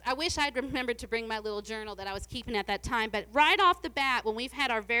 because I wish I'd remembered to bring my little journal that I was keeping at that time. But right off the bat, when we've had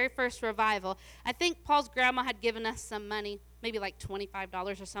our very first revival, I think Paul's grandma had given us some money, maybe like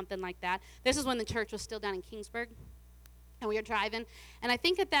 $25 or something like that. This is when the church was still down in Kingsburg. and we were driving. And I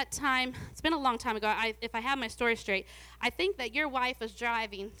think at that time, it's been a long time ago, if I have my story straight, I think that your wife was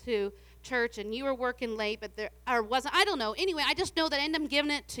driving to church and you were working late, but I don't know. Anyway, I just know that I ended up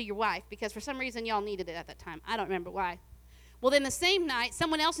giving it to your wife because for some reason y'all needed it at that time. I don't remember why. Well, then the same night,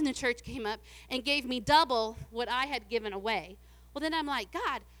 someone else in the church came up and gave me double what I had given away. Well, then I'm like,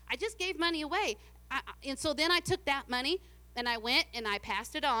 God, I just gave money away. And so then I took that money and I went and I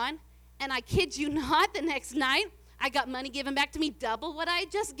passed it on. And I kid you not, the next night, I got money given back to me, double what I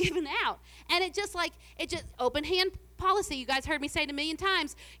had just given out. And it just open hand policy. You guys heard me say it a million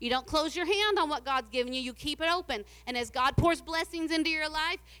times. You don't close your hand on what God's given you. You keep it open. And as God pours blessings into your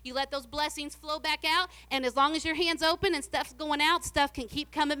life, you let those blessings flow back out. And as long as your hand's open and stuff's going out, stuff can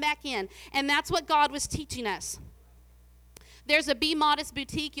keep coming back in. And that's what God was teaching us. There's a Be Modest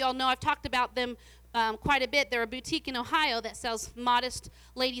boutique. You all know I've talked about them quite a bit. They're a boutique in Ohio that sells modest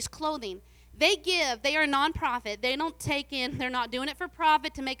ladies' clothing. They are a nonprofit. They don't take in, they're not doing it for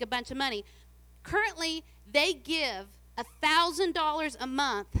profit to make a bunch of money. Currently, they give $1,000 a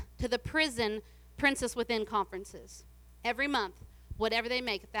month to the prison Princess Within conferences. Every month, whatever they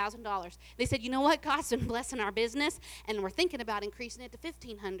make, $1,000. They said, you know what, God's been blessing our business, and we're thinking about increasing it to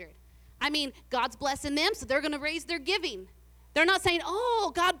 $1,500. I mean, God's blessing them, so they're going to raise their giving. They're not saying,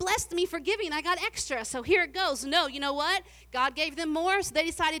 oh, God blessed me for giving. I got extra, so here it goes. No, you know what? God gave them more, so they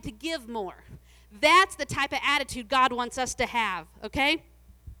decided to give more. That's the type of attitude God wants us to have, okay?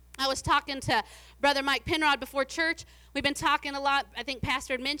 I was talking to Brother Mike Penrod before church. We've been talking a lot. I think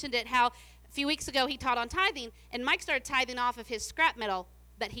Pastor had mentioned it, how a few weeks ago he taught on tithing, and Mike started tithing off of his scrap metal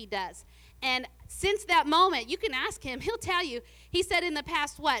that he does. And since that moment, you can ask him. He'll tell you. He said in the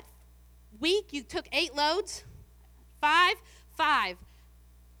past, week you took 8 loads? 5?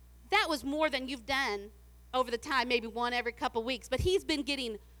 That was more than you've done over the time, maybe one every couple weeks. But he's been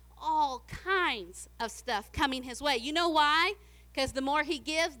getting all kinds of stuff coming his way. You know why? Because the more he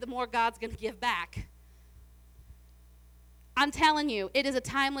gives, the more God's going to give back. I'm telling you, it is a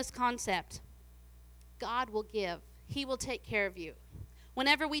timeless concept. God will give. He will take care of you.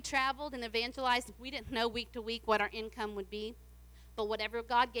 Whenever we traveled and evangelized, we didn't know week to week what our income would be. But whatever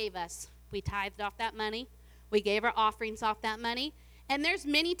God gave us, we tithed off that money. We gave our offerings off that money. And there's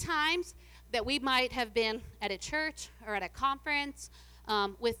many times that we might have been at a church or at a conference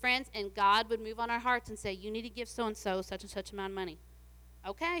with friends, and God would move on our hearts and say, you need to give so-and-so such and such amount of money.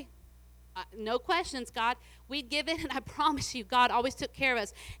 Okay. No questions, God. We'd give it, and I promise you, God always took care of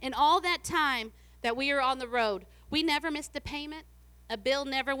us. And all that time that we were on the road, we never missed a payment. A bill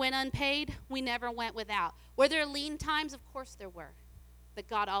never went unpaid. We never went without. Were there lean times? Of course there were. But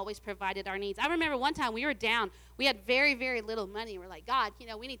God always provided our needs. I remember one time we were down. We had very, very little money. We're like, God,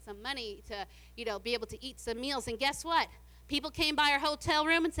 we need some money to, be able to eat some meals. And guess what? People came by our hotel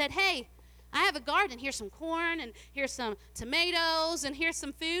room and said, hey, I have a garden. Here's some corn, and here's some tomatoes, and here's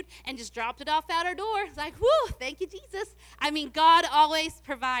some food, and just dropped it off at our door. It's like, whoo, thank you, Jesus. I mean, God always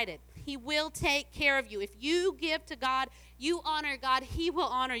provided. He will take care of you. If you give to God, you honor God, He will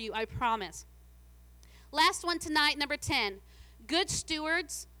honor you, I promise. Last one tonight, number 10. Good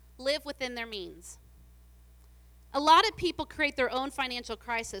stewards live within their means. A lot of people create their own financial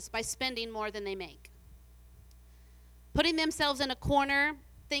crisis by spending more than they make. Putting themselves in a corner.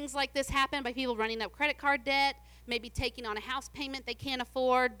 Things like this happen by people running up credit card debt, maybe taking on a house payment they can't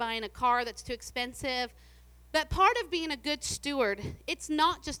afford, buying a car that's too expensive. But part of being a good steward, it's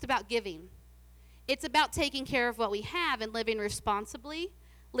not just about giving. It's about taking care of what we have and living responsibly,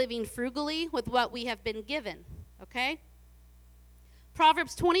 living frugally with what we have been given, okay?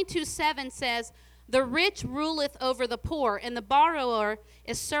 Proverbs 22:7 says, the rich ruleth over the poor, and the borrower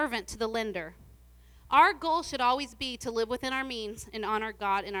is servant to the lender. Our goal should always be to live within our means and honor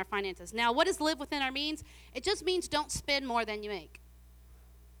God in our finances. Now, what does live within our means? It just means don't spend more than you make.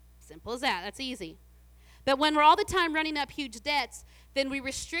 Simple as that. That's easy. But when we're all the time running up huge debts, then we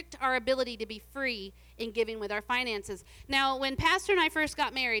restrict our ability to be free in giving with our finances. Now, when Pastor and I first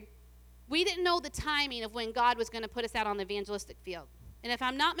got married, we didn't know the timing of when God was going to put us out on the evangelistic field. And if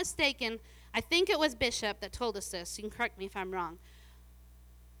I'm not mistaken, I think it was Bishop that told us this. You can correct me if I'm wrong.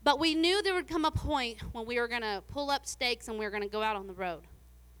 But we knew there would come a point when we were going to pull up stakes and we were going to go out on the road.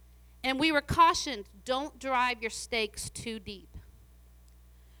 And we were cautioned, don't drive your stakes too deep.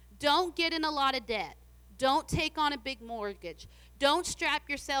 Don't get in a lot of debt. Don't take on a big mortgage. Don't strap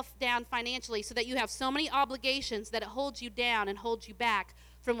yourself down financially so that you have so many obligations that it holds you down and holds you back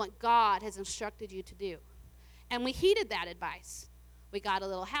from what God has instructed you to do. And we heeded that advice. We got a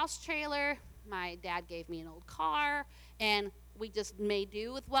little house trailer. My dad gave me an old car, and we just made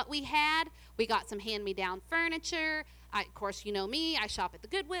do with what we had. We got some hand-me-down furniture. Of course, you know me. I shop at the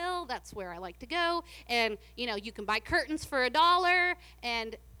Goodwill. That's where I like to go. And, you can buy curtains for $1.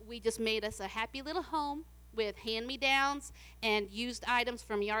 And we just made us a happy little home with hand-me-downs and used items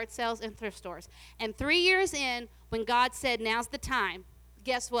from yard sales and thrift stores. And 3 years in, when God said, now's the time,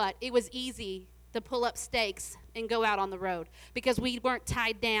 guess what? It was easy to pull up stakes and go out on the road because we weren't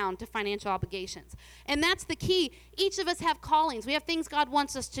tied down to financial obligations. And that's the key. Each of us have callings. We have things God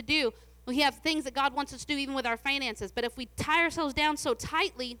wants us to do. We have things that God wants us to do even with our finances. But if we tie ourselves down so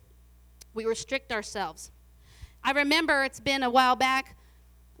tightly, we restrict ourselves. I remember it's been a while back,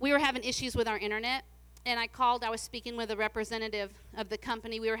 we were having issues with our internet. And I was speaking with a representative of the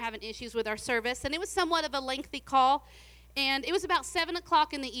company. We were having issues with our service, and it was somewhat of a lengthy call. And it was about 7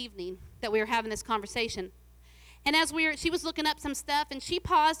 o'clock in the evening that we were having this conversation. And as she was looking up some stuff, and she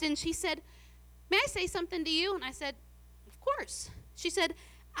paused, and she said, may I say something to you? And I said, of course. She said,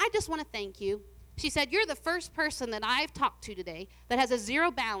 I just want to thank you. She said, you're the first person that I've talked to today that has a zero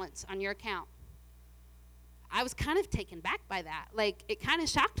balance on your account. I was kind of taken back by that. Like, it kind of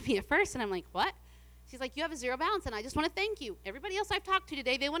shocked me at first, and I'm like, what? She's like, you have a zero balance, and I just want to thank you. Everybody else I've talked to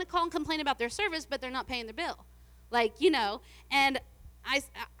today, they want to call and complain about their service, but they're not paying their bill. And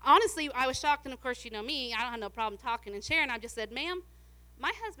honestly, I was shocked, and of course, you know me, I don't have no problem talking and sharing. I just said, ma'am,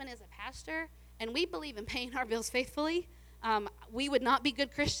 my husband is a pastor, and we believe in paying our bills faithfully. We would not be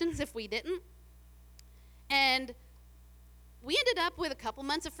good Christians if we didn't. And we ended up with a couple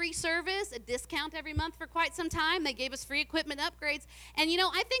months of free service, a discount every month for quite some time. They gave us free equipment upgrades. And,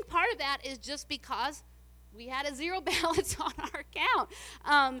 I think part of that is just because we had a zero balance on our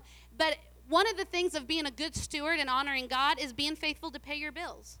account. But one of the things of being a good steward and honoring God is being faithful to pay your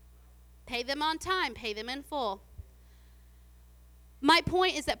bills. Pay them on time. Pay them in full. My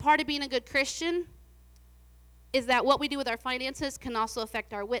point is that part of being a good Christian is that what we do with our finances can also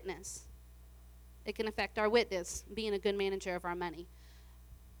affect our witness. It can affect our witness, being a good manager of our money.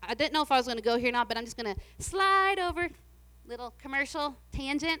 I didn't know if I was going to go here or not, but I'm just going to slide over, little commercial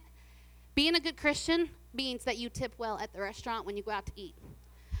tangent. Being a good Christian means that you tip well at the restaurant when you go out to eat.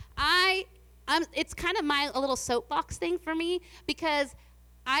 It's kind of a little soapbox thing for me because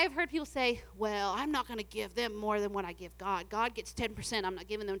I've heard people say, well, I'm not going to give them more than what I give God. God gets 10%. I'm not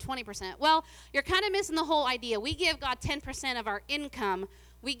giving them 20%. Well, you're kind of missing the whole idea. We give God 10% of our income.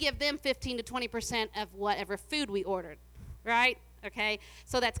 We give them 15 to 20% of whatever food we ordered, right? Okay,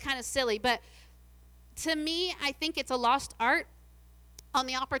 so that's kind of silly. But to me, I think it's a lost art on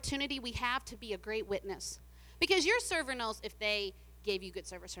the opportunity we have to be a great witness. Because your server knows if they gave you good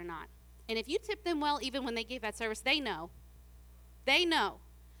service or not. And if you tip them well, even when they gave that service, they know. They know.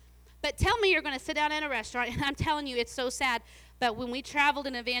 But tell me you're going to sit down in a restaurant, and I'm telling you, it's so sad. But when we traveled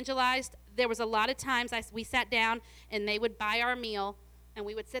and evangelized, there was a lot of times we sat down, and they would buy our meal, and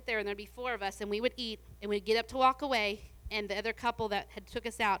we would sit there, and there'd be 4 of us, and we would eat, and we'd get up to walk away, and the other couple that had took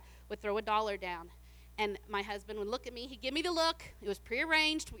us out would throw $1 down. And my husband would look at me. He'd give me the look. It was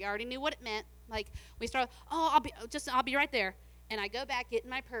prearranged. We already knew what it meant. Like, we started, I'll be right there. And I go back, get in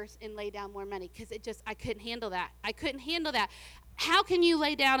my purse, and lay down more money because I couldn't handle that. I couldn't handle that. How can you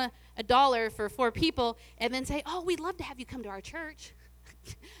lay down $1 for 4 people and then say, oh, we'd love to have you come to our church?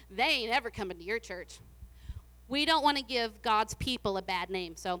 They ain't ever coming to your church. We don't want to give God's people a bad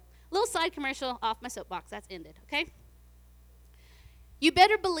name. So, little side commercial off my soapbox. That's ended, okay? You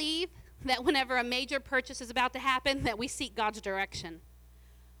better believe that whenever a major purchase is about to happen, that we seek God's direction.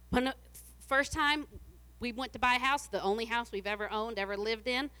 When the first time we went to buy a house, the only house we've ever owned, ever lived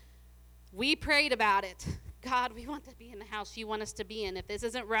in, we prayed about it. God, we want to be in the house you want us to be in. If this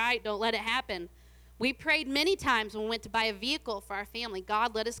isn't right, don't let it happen. We prayed many times when we went to buy a vehicle for our family.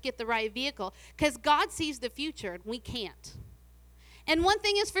 God, let us get the right vehicle. Because God sees the future, and we can't. And one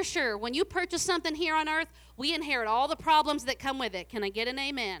thing is for sure, when you purchase something here on earth, we inherit all the problems that come with it. Can I get an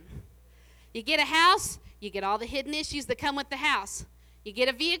amen? You get a house, you get all the hidden issues that come with the house. You get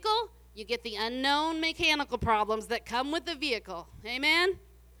a vehicle, you get the unknown mechanical problems that come with the vehicle. Amen?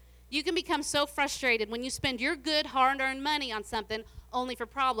 You can become so frustrated when you spend your good, hard-earned money on something only for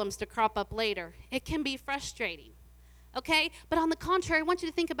problems to crop up later. It can be frustrating, okay? But on the contrary, I want you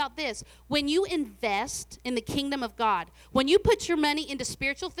to think about this. When you invest in the kingdom of God, when you put your money into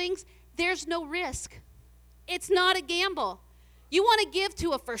spiritual things, there's no risk. It's not a gamble. You want to give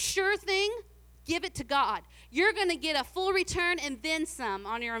to a for sure thing? Give it to God. You're going to get a full return and then some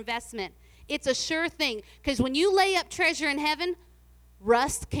on your investment. It's a sure thing because when you lay up treasure in heaven,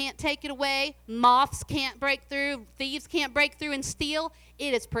 rust can't take it away. Moths can't break through. Thieves can't break through and steal.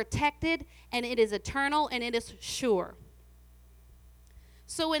 It is protected, and it is eternal, and it is sure.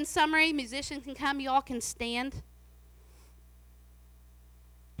 So in summary, musicians can come. You all can stand.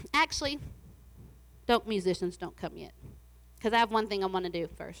 Actually, Musicians, don't come yet. Because I have one thing I want to do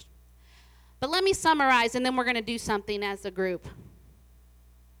first. But let me summarize, and then we're going to do something as a group.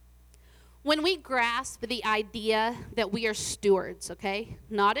 When we grasp the idea that we are stewards, okay,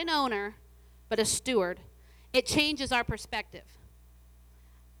 not an owner, but a steward, it changes our perspective.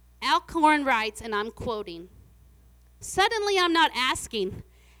 Alcorn writes, and I'm quoting, "Suddenly I'm not asking,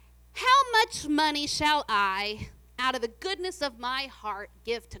 how much money shall I, out of the goodness of my heart,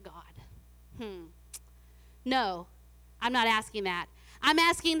 give to God?" No, I'm not asking that. I'm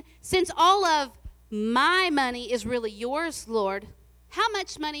asking, since all of my money is really yours, Lord, how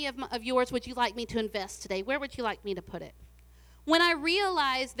much money of yours would you like me to invest today? Where would you like me to put it? When I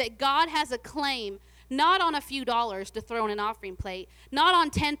realize that God has a claim not on a few dollars to throw in an offering plate, not on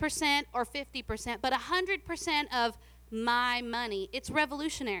 10% or 50%, but 100% of my money, it's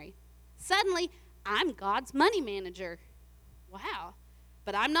revolutionary. Suddenly, I'm God's money manager. Wow.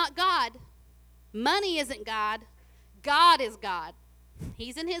 But I'm not God. Money isn't God. God is God.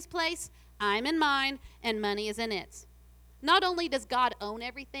 He's in his place, I'm in mine, and money is in its. Not only does God own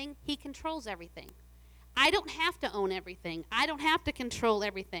everything, he controls everything. I don't have to own everything. I don't have to control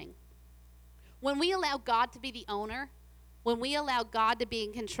everything. When we allow God to be the owner, when we allow God to be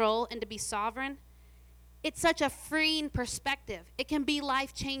in control and to be sovereign, it's such a freeing perspective. It can be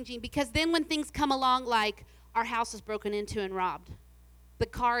life-changing, because then when things come along like our house is broken into and robbed, the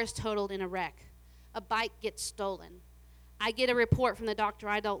car is totaled in a wreck, a bike gets stolen, I get a report from the doctor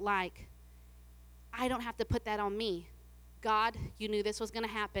I don't like, I don't have to put that on me. God, you knew this was going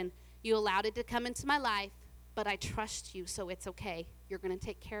to happen. You allowed it to come into my life, but I trust you, so it's okay. You're going to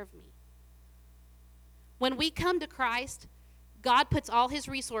take care of me. When we come to Christ, God puts all his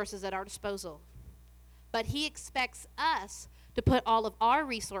resources at our disposal, but he expects us to put all of our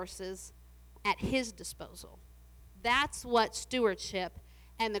resources at his disposal. That's what stewardship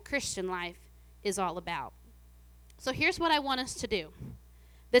and the Christian life is all about. So here's what I want us to do.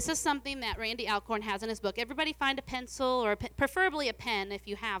 This is something that Randy Alcorn has in his book. Everybody find a pencil, or preferably a pen if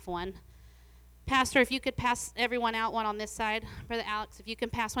you have one. Pastor, if you could pass everyone out one on this side. Brother Alex, if you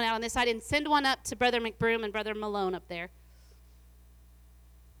can pass one out on this side, and send one up to Brother McBroom and Brother Malone up there.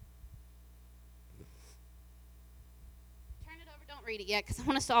 Turn it over. Don't read it yet, because I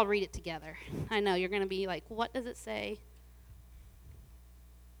want us to all read it together. I know, you're going to be like, what does it say?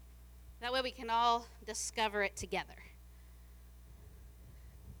 That way we can all discover it together.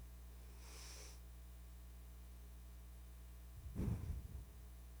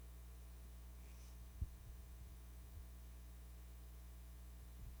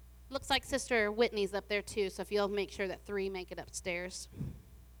 Looks like Sister Whitney's up there too, so if you'll make sure that 3 make it upstairs.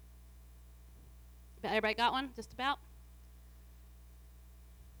 Everybody got one? Just about?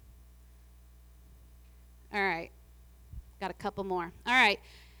 All right. Got a couple more. All right.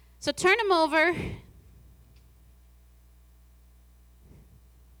 So turn them over.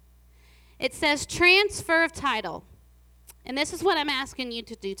 It says transfer of title. And this is what I'm asking you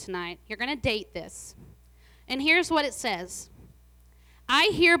to do tonight. You're going to date this. And here's what it says. I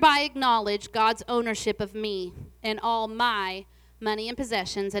hereby acknowledge God's ownership of me and all my money and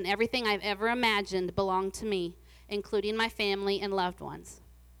possessions, and everything I've ever imagined belong to me, including my family and loved ones.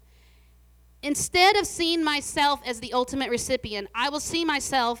 Instead of seeing myself as the ultimate recipient, I will see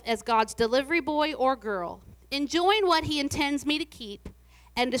myself as God's delivery boy or girl, enjoying what he intends me to keep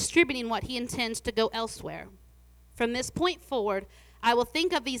and distributing what he intends to go elsewhere. From this point forward, I will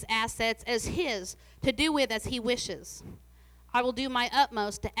think of these assets as his, to do with as he wishes. I will do my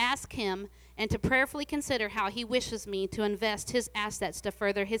utmost to ask him and to prayerfully consider how he wishes me to invest his assets to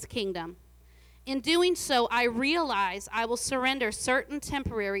further his kingdom. In doing so, I realize I will surrender certain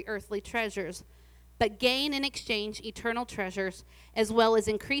temporary earthly treasures, but gain in exchange eternal treasures, as well as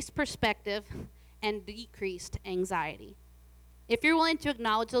increased perspective and decreased anxiety. If you're willing to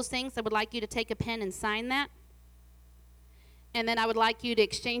acknowledge those things, I would like you to take a pen and sign that. And then I would like you to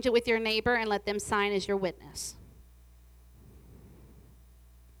exchange it with your neighbor and let them sign as your witness.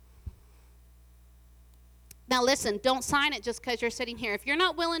 Now listen, don't sign it just because you're sitting here. If you're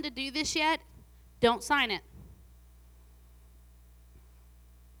not willing to do this yet, don't sign it.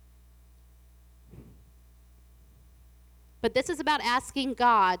 But this is about asking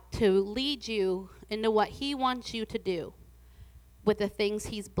God to lead you into what he wants you to do with the things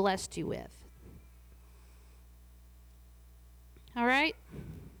he's blessed you with. All right?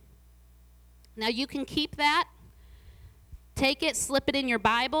 Now you can keep that. Take it, slip it in your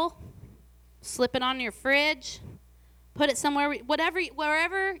Bible, slip it on your fridge, put it somewhere, wherever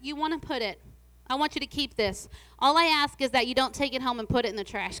you want to put it. I want you to keep this. All I ask is that you don't take it home and put it in the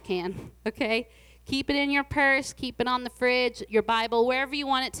trash can, okay? Keep it in your purse, keep it on the fridge, your Bible, wherever you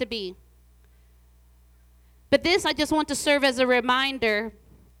want it to be. But this, I just want to serve as a reminder.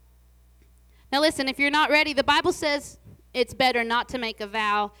 Now listen, if you're not ready, the Bible says it's better not to make a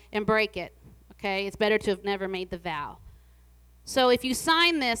vow and break it, okay? It's better to have never made the vow. So if you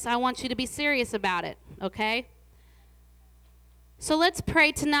sign this, I want you to be serious about it, okay? So let's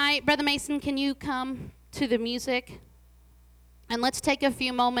pray tonight. Brother Mason, can you come to the music? And let's take a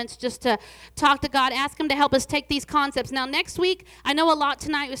few moments just to talk to God, ask him to help us take these concepts. Now, next week, I know a lot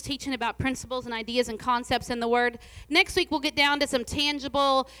tonight was teaching about principles and ideas and concepts in the Word. Next week, we'll get down to some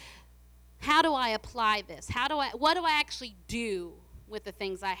tangible, how do I apply this? What do I actually do with the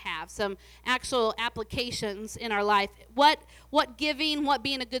things I have? Some actual applications in our life. What giving, what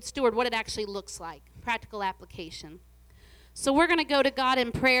being a good steward, what it actually looks like. Practical application. So we're going to go to God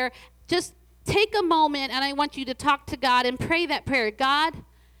in prayer. Just take a moment, and I want you to talk to God and pray that prayer. God,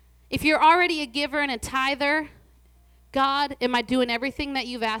 if you're already a giver and a tither, God, am I doing everything that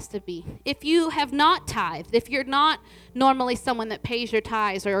you've asked of me? If you have not tithed, if you're not normally someone that pays your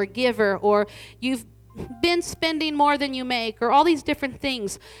tithes or a giver, or you've been spending more than you make, or all these different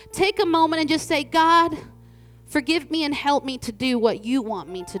things, take a moment and just say, God, forgive me and help me to do what you want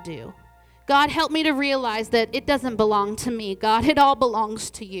me to do. God, help me to realize that it doesn't belong to me. God, it all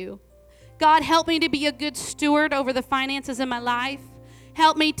belongs to you. God, help me to be a good steward over the finances in my life.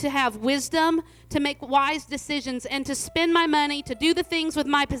 Help me to have wisdom, to make wise decisions, and to spend my money, to do the things with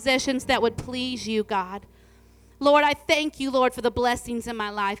my possessions that would please you, God. Lord, I thank you, Lord, for the blessings in my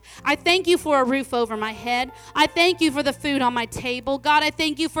life. I thank you for a roof over my head. I thank you for the food on my table. God, I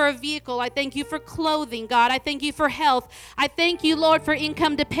thank you for a vehicle. I thank you for clothing, God. I thank you for health. I thank you, Lord, for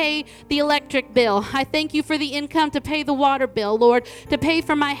income to pay the electric bill. I thank you for the income to pay the water bill, Lord, to pay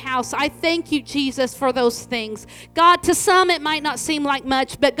for my house. I thank you, Jesus, for those things. God, to some it might not seem like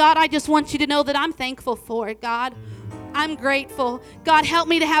much, but God, I just want you to know that I'm thankful for it, God. I'm grateful. God, help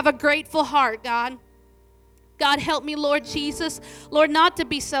me to have a grateful heart, God. God, help me, Lord Jesus, Lord, not to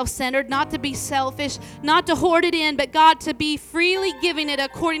be self-centered, not to be selfish, not to hoard it in, but God, to be freely giving it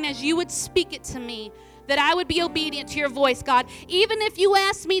according as you would speak it to me, that I would be obedient to your voice, God. Even if you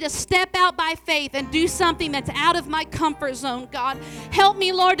ask me to step out by faith and do something that's out of my comfort zone, God, help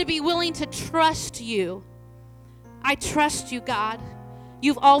me, Lord, to be willing to trust you. I trust you, God.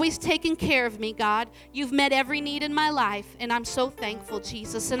 You've always taken care of me, God. You've met every need in my life, and I'm so thankful,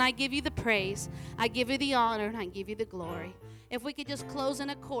 Jesus. And I give you the praise, I give you the honor, and I give you the glory. If we could just close in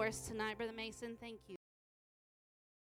a chorus tonight, Brother Mason, thank you.